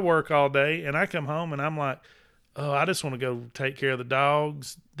 and I work all day, and I come home and I'm like, oh, I just want to go take care of the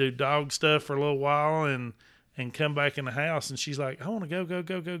dogs, do dog stuff for a little while, and come back in the house. And she's like, I want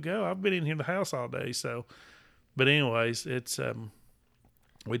to go. I've been in here in the house all day. So, but anyways, it's,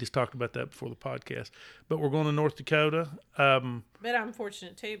 we just talked about that before the podcast, but we're going to North Dakota. But I'm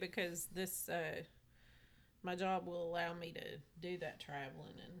fortunate too, because this, my job will allow me to do that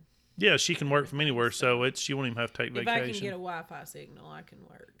traveling. And yeah, she can work from anywhere. So she won't even have to take vacation. If I can get a Wi-Fi signal, I can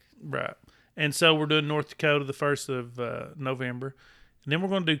work. Right. And so we're doing North Dakota the 1st of November. And then we're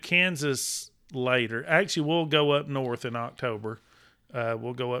going to do Kansas later. Actually, we'll go up north in October.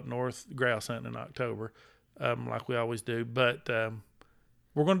 We'll go up north grouse hunting in October. like we always do. But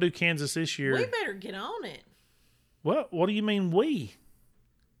we're going to do Kansas this year. We better get on it. What do you mean we?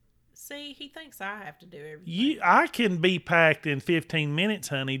 See, he thinks I have to do everything. I can be packed in 15 minutes,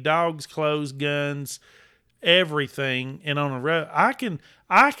 honey. Dogs, clothes, guns, everything, and on a road. I can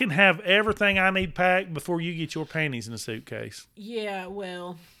have everything I need packed before you get your panties in a suitcase. Yeah,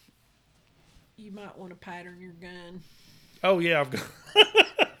 well, you might want to pattern your gun. Oh yeah, I've got.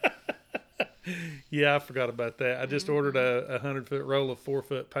 Yeah, I forgot about that. I just ordered a 100-foot roll of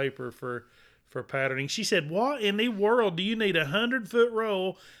 4-foot paper for patterning. She said, "What in the world do you need a 100-foot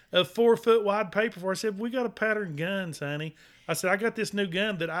roll of 4-foot wide paper for?" I said, "We got to pattern guns, honey." I said, "I got this new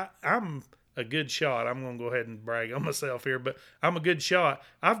gun that I'm a good shot. I'm going to go ahead and brag on myself here, but I'm a good shot.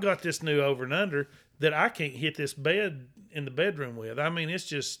 I've got this new over and under that I can't hit this bed in the bedroom with. I mean, it's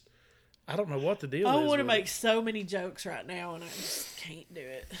just, I don't know what the deal is. I want to with make it. so many jokes right now, and I just can't do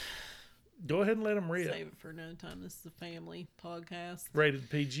it. Go ahead and let them rip. Save it for another time. This is a family podcast. Rated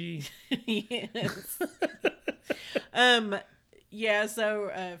PG. Yes. Yeah,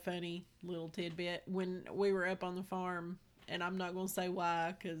 so funny little tidbit. When we were up on the farm, and I'm not going to say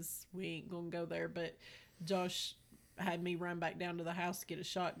why because we ain't going to go there, but Josh had me run back down to the house to get a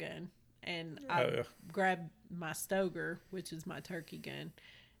shotgun. And I grabbed my Stoger, which is my turkey gun,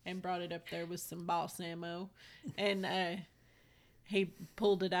 and brought it up there with some boss ammo. And he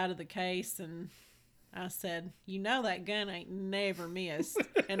pulled it out of the case, and I said, "You know that gun ain't never missed."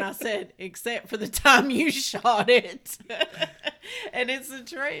 And I said, "Except for the time you shot it." And it's the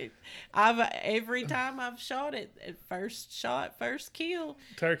truth. Every time I've shot it, first shot, first kill.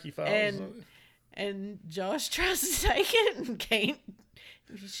 Turkey falls. And Josh tries to take it and can't.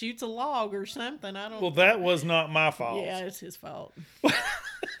 He shoots a log or something. I don't. Well, that was not my fault. Yeah, it's his fault.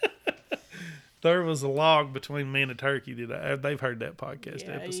 There was a log between me and a turkey. They've heard that podcast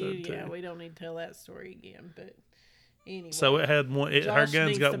episode too. Yeah, we don't need to tell that story again. But anyway, so it had one. Her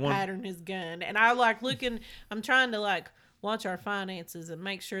gun's got one. Pattern his gun, and I like looking. I'm trying to watch our finances and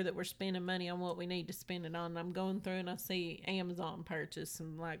make sure that we're spending money on what we need to spend it on. And I'm going through and I see Amazon purchase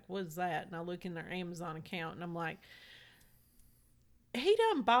and what is that? And I look in their Amazon account and I'm like, he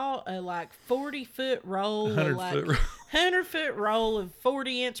done bought a 40-foot roll, 100-foot roll of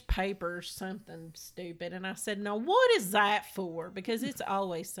 40-inch paper or something stupid. And I said, "No, what is that for?" Because it's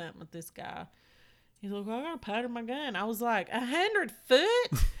always something with this guy. He's like, "I gotta pattern my gun." I was like, 100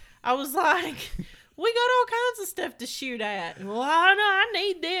 foot? I was like, we got all kinds of stuff to shoot at. Well, I know I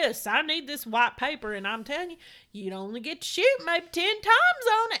need this. I need this white paper. And I'm telling you, you'd only get to shoot maybe 10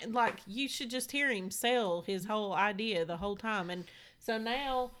 times on it. You should just hear him sell his whole idea the whole time. And so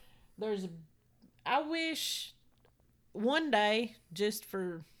now I wish one day, just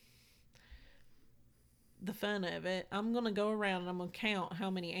for the fun of it, I'm going to go around and I'm going to count how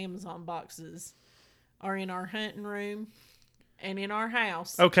many Amazon boxes are in our hunting room and in our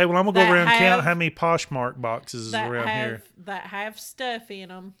house. Okay, well, I'm going to go around and count how many Poshmark boxes is around here. That have stuff in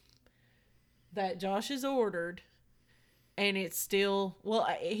them that Josh has ordered. And it's still,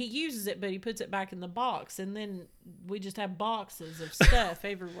 he uses it, but he puts it back in the box. And then we just have boxes of stuff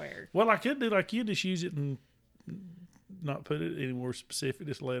everywhere. Well, I could do like you, just use it and not put it anywhere specific,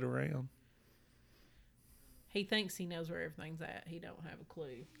 just lay it around. He thinks he knows where everything's at. He don't have a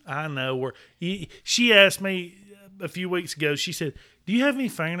clue. I know where. She asked me a few weeks ago, she said, "Do you have any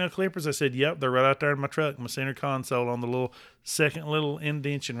fingernail clippers?" I said, "Yep, they're right out there in my truck, my center console on the second little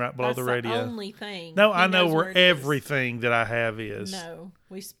indention right below the radio." That's the only thing. No, I know where everything that I have is. No,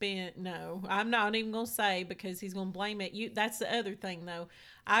 I'm not even going to say because he's going to blame it. That's the other thing, though.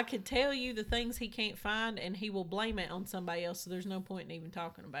 I could tell you the things he can't find, and he will blame it on somebody else, so there's no point in even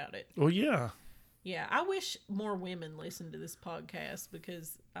talking about it. Well, yeah. Yeah, I wish more women listened to this podcast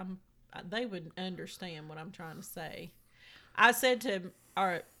because they would understand what I'm trying to say. I said to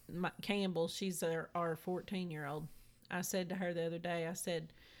Campbell, she's our 14-year-old. I said to her the other day, I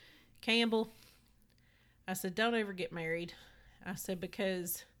said, "Campbell," I said, "don't ever get married." I said,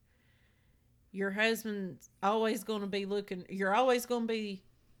 "because your husband's always going to be looking, you're always going to be,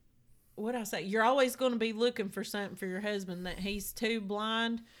 you're always going to be looking for something for your husband that he's too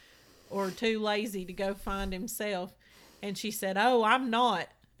blind or too lazy to go find himself." And she said, "Oh, I'm not."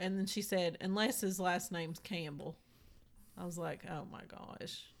 And then she said, "Unless his last name's Campbell." I was like, oh my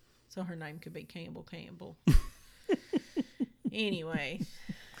gosh. So her name could be Campbell. Anyway.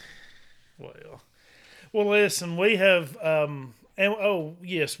 Well, listen, we have,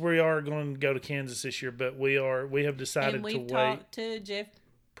 yes, we are going to go to Kansas this year, but we have decided to wait. And we talked to Jeff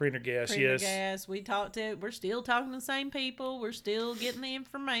Prendergast, yes. We're still talking to the same people. We're still getting the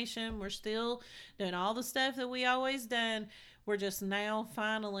information. We're still doing all the stuff that we always done. we're just now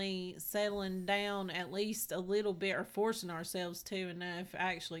finally settling down at least a little bit, or forcing ourselves to enough,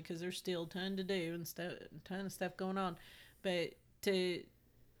 actually, because there's still a ton to do and ton of stuff going on. But to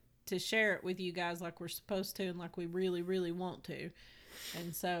share it with you guys like we're supposed to and like we really, really want to.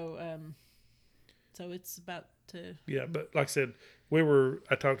 And so, so it's about to... Yeah, but like I said,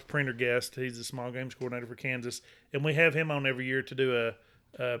 I talked to Prendergast. He's the small games coordinator for Kansas, and we have him on every year to do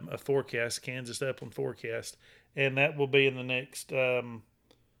a forecast, Kansas Upland forecast, and that will be in the next, that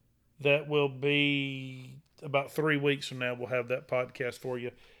will be about 3 weeks from now. We'll have that podcast for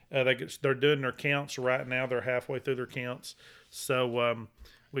you. They're doing their counts right now. They're halfway through their counts. So,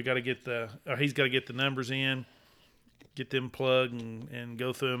 we got to get he's got to get the numbers in, get them plugged, and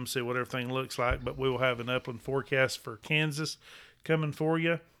go through them, see what everything looks like. But we will have an upland forecast for Kansas coming for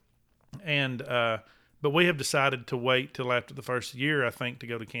you. And but we have decided to wait till after the first year, I think, to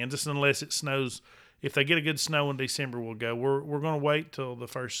go to Kansas, unless it snows. If they get a good snow in December, we'll go. We're going to wait till the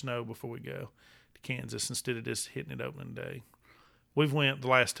first snow before we go to Kansas instead of just hitting it opening day. We've went the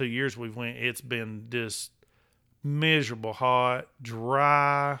last 2 years. It's been just miserable, hot,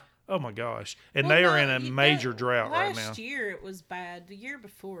 dry. Oh my gosh! And they are in a major drought right now. Last year it was bad. The year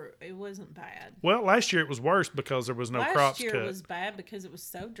before it wasn't bad. Well, last year it was worse because there was no crops cut. Last year it was bad because it was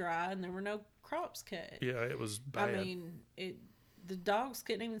so dry and there were no crops cut. Yeah, it was bad. I mean, the dogs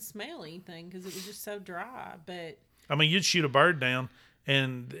couldn't even smell anything because it was just so dry. But I mean, you'd shoot a bird down,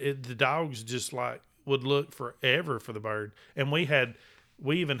 and the dogs just would look forever for the bird. And we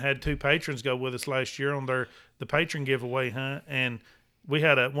even had 2 patrons go with us last year on the patron giveaway hunt, and we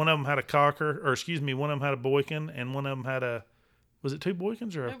had one of them had a cocker, or excuse me, one of them had a boykin, and one of them had was it 2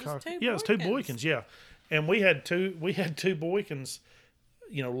 boykins or a cocker? Yeah, it was 2 boykins. Yeah, and we had two boykins,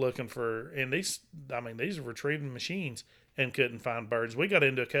 looking for, and these are retrieving machines, and couldn't find birds. We got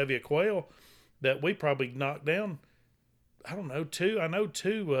into a covey of quail that we probably knocked down, I don't know, 2. I know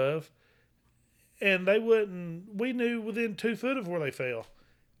 2 of, and we knew within 2 foot of where they fell.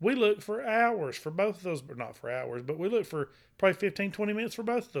 We looked for hours for both of those, not for hours, but we looked for probably 15, 20 minutes for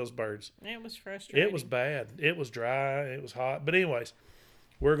both of those birds. It was frustrating. It was bad. It was dry. It was hot. But anyways,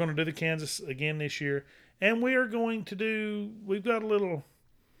 we're going to do the Kansas again this year. And we are going to we've got a little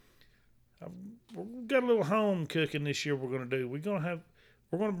home cooking this year we're going to do. We're going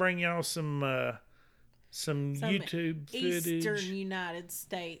to bring y'all some YouTube footage. Eastern United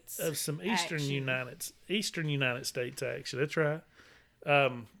States. Of some Eastern United States action. That's right.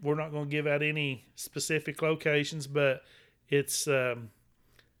 We're not going to give out any specific locations, but it's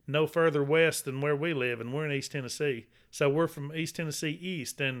no further west than where we live, and we're in East Tennessee. So we're from East Tennessee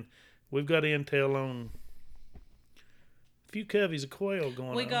East, and we've got intel on a few coveys of quail going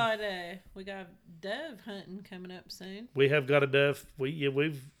on. We got dove hunting coming up soon. We have got a dove.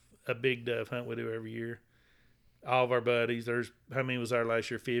 We've a big dove hunt we do every year. All of our buddies. How many was our last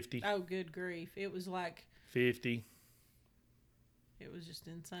year? 50. Oh, good grief! It was like 50. It was just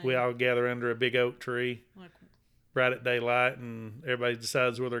insane. We all gather under a big oak tree, right at daylight, and everybody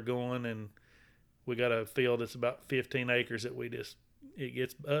decides where they're going. And we got a field that's about 15 acres that it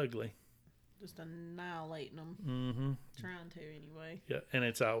gets ugly. Just annihilating them. Mm-hmm. Trying to, anyway. Yeah, and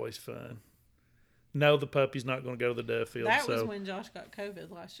it's always fun. No, the puppy's not going to go to the dove field. That was when Josh got COVID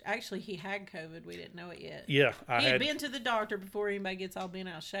last year. Actually, he had COVID. We didn't know it yet. Yeah. He had been to the doctor before anybody gets all bent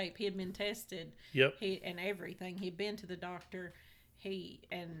out of shape. He had been tested. Yep. And everything. He'd been to the doctor.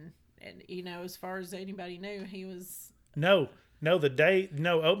 And as far as anybody knew, he was... No,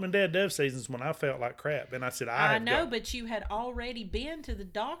 opening day of dove season's when I felt like crap. And I said, I know, but you had already been to the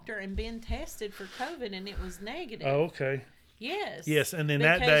doctor and been tested for COVID, and it was negative. Oh, okay. Yes, and then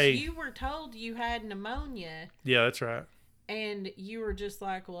that day... Because you were told you had pneumonia. Yeah, that's right. And you were just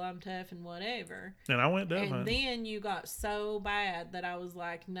like, well, I'm tough and whatever. And I went dove hunting. And then you got so bad that I was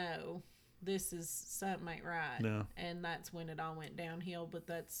like, no, this is something ain't right. No. And that's when it all went downhill, but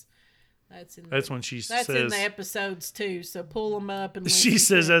that's in when she says... That's in the episodes, too, so pull them up and listen. She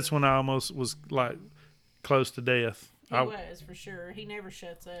says that's when I almost was, close to death. He was, for sure. He never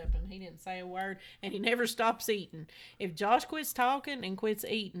shuts up, and he didn't say a word, and he never stops eating. If Josh quits talking and quits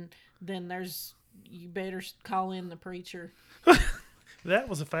eating, then you better call in the preacher. That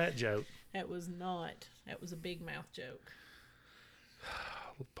was a fat joke. That was not. That was a big mouth joke.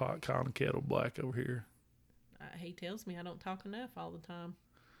 Pot calling kettle black over here. He tells me I don't talk enough all the time.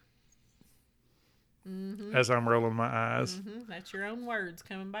 Mm-hmm. As I'm rolling my eyes. Mm-hmm. That's your own words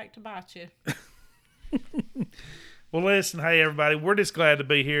coming back to bite you. Well, listen, hey, everybody, we're just glad to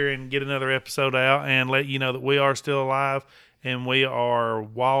be here and get another episode out and let you know that we are still alive and we are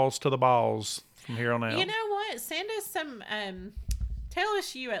walls to the balls from here on out. You know what? Send us some Tell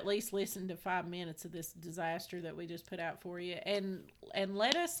us you at least listened to 5 minutes of this disaster that we just put out for you, and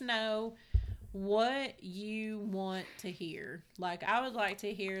let us know what you want to hear. Like, I would like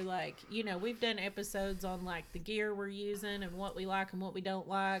to hear, like, you know, we've done episodes on like the gear we're using and what we like and what we don't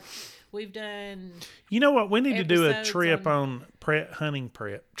like. We've done. You know what? We need to do a episodes trip on hunting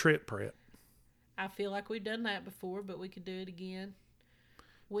trip prep. I feel like we've done that before, but we could do it again.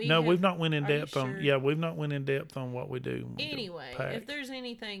 We've not went in depth on. Sure? Yeah, we've not went in depth on what we do. Anyway, if there's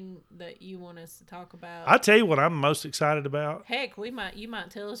anything that you want us to talk about, I tell you what I'm most excited about. heck, you might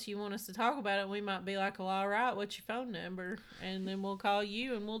tell us you want us to talk about it. We might be like, well, all right, what's your phone number? And then we'll call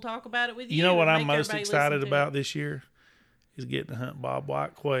you and we'll talk about it with you. You know what I'm make most everybody excited listen to about it. this year is getting to hunt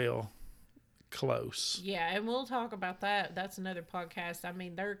bobwhite quail close. Yeah, and we'll talk about that. That's another podcast. I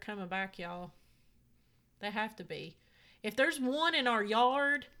mean, they're coming back, y'all. They have to be. If there's one in our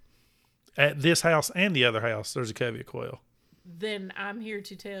yard, At this house and the other house, there's a covey of quail. then I'm here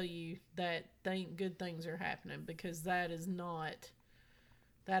to tell you that good things are happening, because it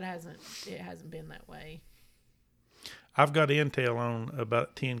hasn't been that way. I've got intel on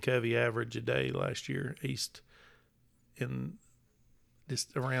about 10 covey average a day last year east in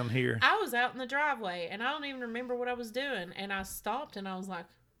just around here. I was out in the driveway and I don't even remember what I was doing, and I stopped and I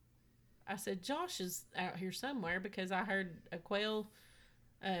said, Josh is out here somewhere, because I heard a quail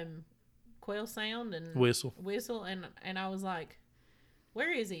sound and Whistle. and I was like,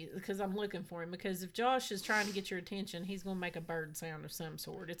 where is he? Because I'm looking for him, because if Josh is trying to get your attention, he's going to make a bird sound of some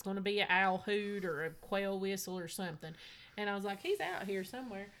sort. It's going to be an owl hoot or a quail whistle or something. And I was like, he's out here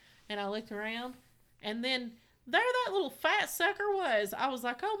somewhere. And I looked around, and then there that little fat sucker was. I was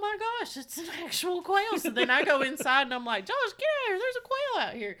like, oh my gosh, it's an actual quail. So then I go inside and I'm like, Josh, get out here. There's a quail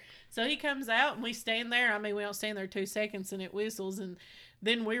out here. So he comes out and we stand there. I mean, we don't stand there 2 seconds and it whistles, and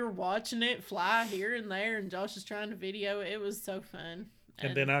then we were watching it fly here and there, and Josh is trying to video it. It was so fun.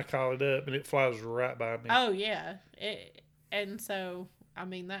 And then I call it up and it flies right by me. Oh, yeah. And so, I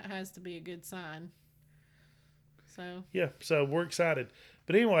mean, that has to be a good sign. So. Yeah, so we're excited.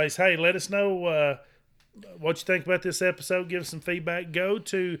 But anyways, hey, let us know what you think about this episode. Give us some feedback. Go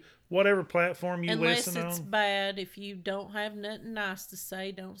to whatever platform you listen on. Unless it's bad. If you don't have nothing nice to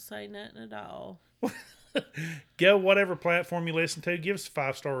say, don't say nothing at all. Go whatever platform you listen to. Give us a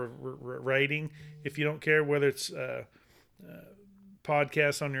 5-star rating. If you don't care whether it's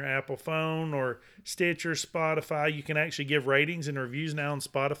podcasts on your Apple phone or Stitcher, Spotify, you can actually give ratings and reviews now on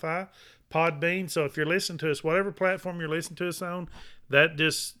Spotify, Podbean. So if you're listening to us, whatever platform you're listening to us on,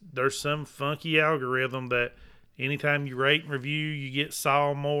 there's some funky algorithm that anytime you rate and review, you get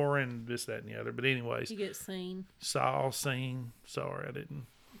saw more and this, that, and the other. But anyways, You get seen. seen. Sorry, I didn't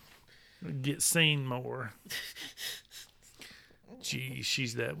get seen more. Gee,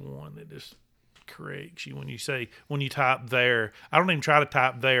 she's that one that just corrects you when you type there. I don't even try to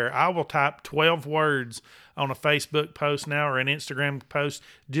type there. I will type 12 words on a Facebook post now or an Instagram post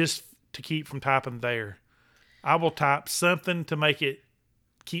just to keep from typing there. I will type something to make it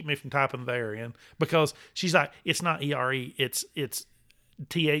keep me from typing there in, because she's like, it's not ERE, it's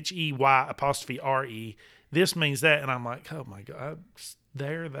THEY''RE. This means that, and I'm like, oh my God,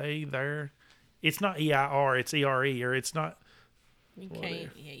 there. It's not EIR, it's ERE, or it's not. You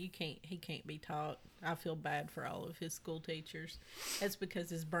can't. He can't be taught. I feel bad for all of his school teachers. That's because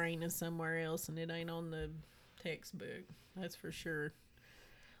his brain is somewhere else and it ain't on the textbook. That's for sure.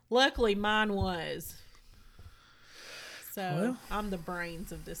 Luckily, mine was. So Well, I'm the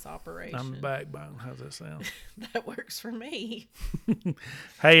brains of this operation. I'm the backbone. How's that sound? That works for me.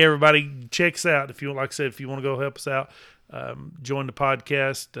 Hey, everybody, check us out. If you want to go help us out, join the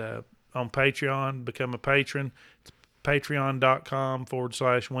podcast on Patreon, become a patron. It's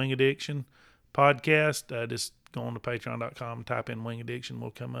patreon.com/Wing Addiction podcast. Just go on to patreon.com, type in Wing Addiction,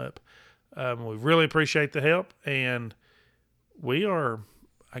 we'll come up. We really appreciate the help, and we're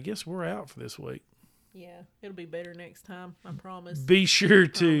out for this week. Yeah, it'll be better next time. I promise. Be sure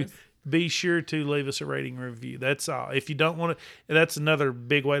to leave us a rating review. That's all. If you don't want to, that's another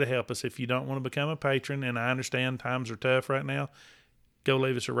big way to help us. If you don't want to become a patron, and I understand times are tough right now, go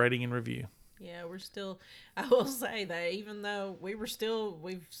leave us a rating and review. Yeah, I will say that even though we've still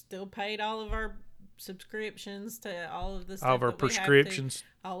paid all of our subscriptions to all of the stuff, All of our prescriptions.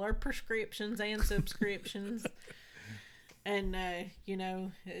 All our prescriptions and subscriptions. And,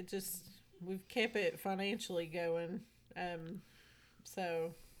 it just, we've kept it financially going.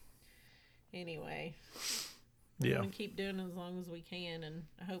 So anyway, we're going to keep doing it as long as we can and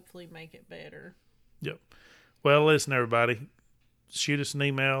hopefully make it better. Yep. Well, listen, everybody, shoot us an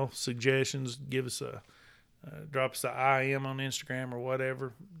email, suggestions, drop us an IM on Instagram or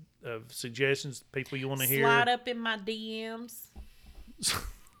whatever of suggestions, people you want to hear. Slide up in my DMs.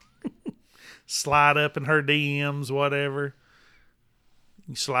 slide up in her DMs, whatever.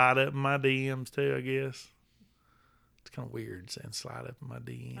 You slide up in my DMs too, I guess. It's kind of weird saying slide up in my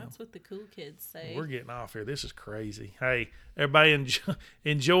DM. That's what the cool kids say. We're getting off here. This is crazy. Hey, everybody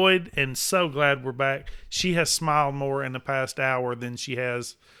enjoyed and so glad we're back. She has smiled more in the past hour than she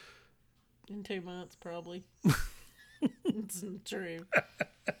has in 2 months, probably. It's true.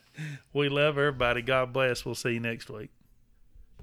 We love everybody. God bless. We'll see you next week.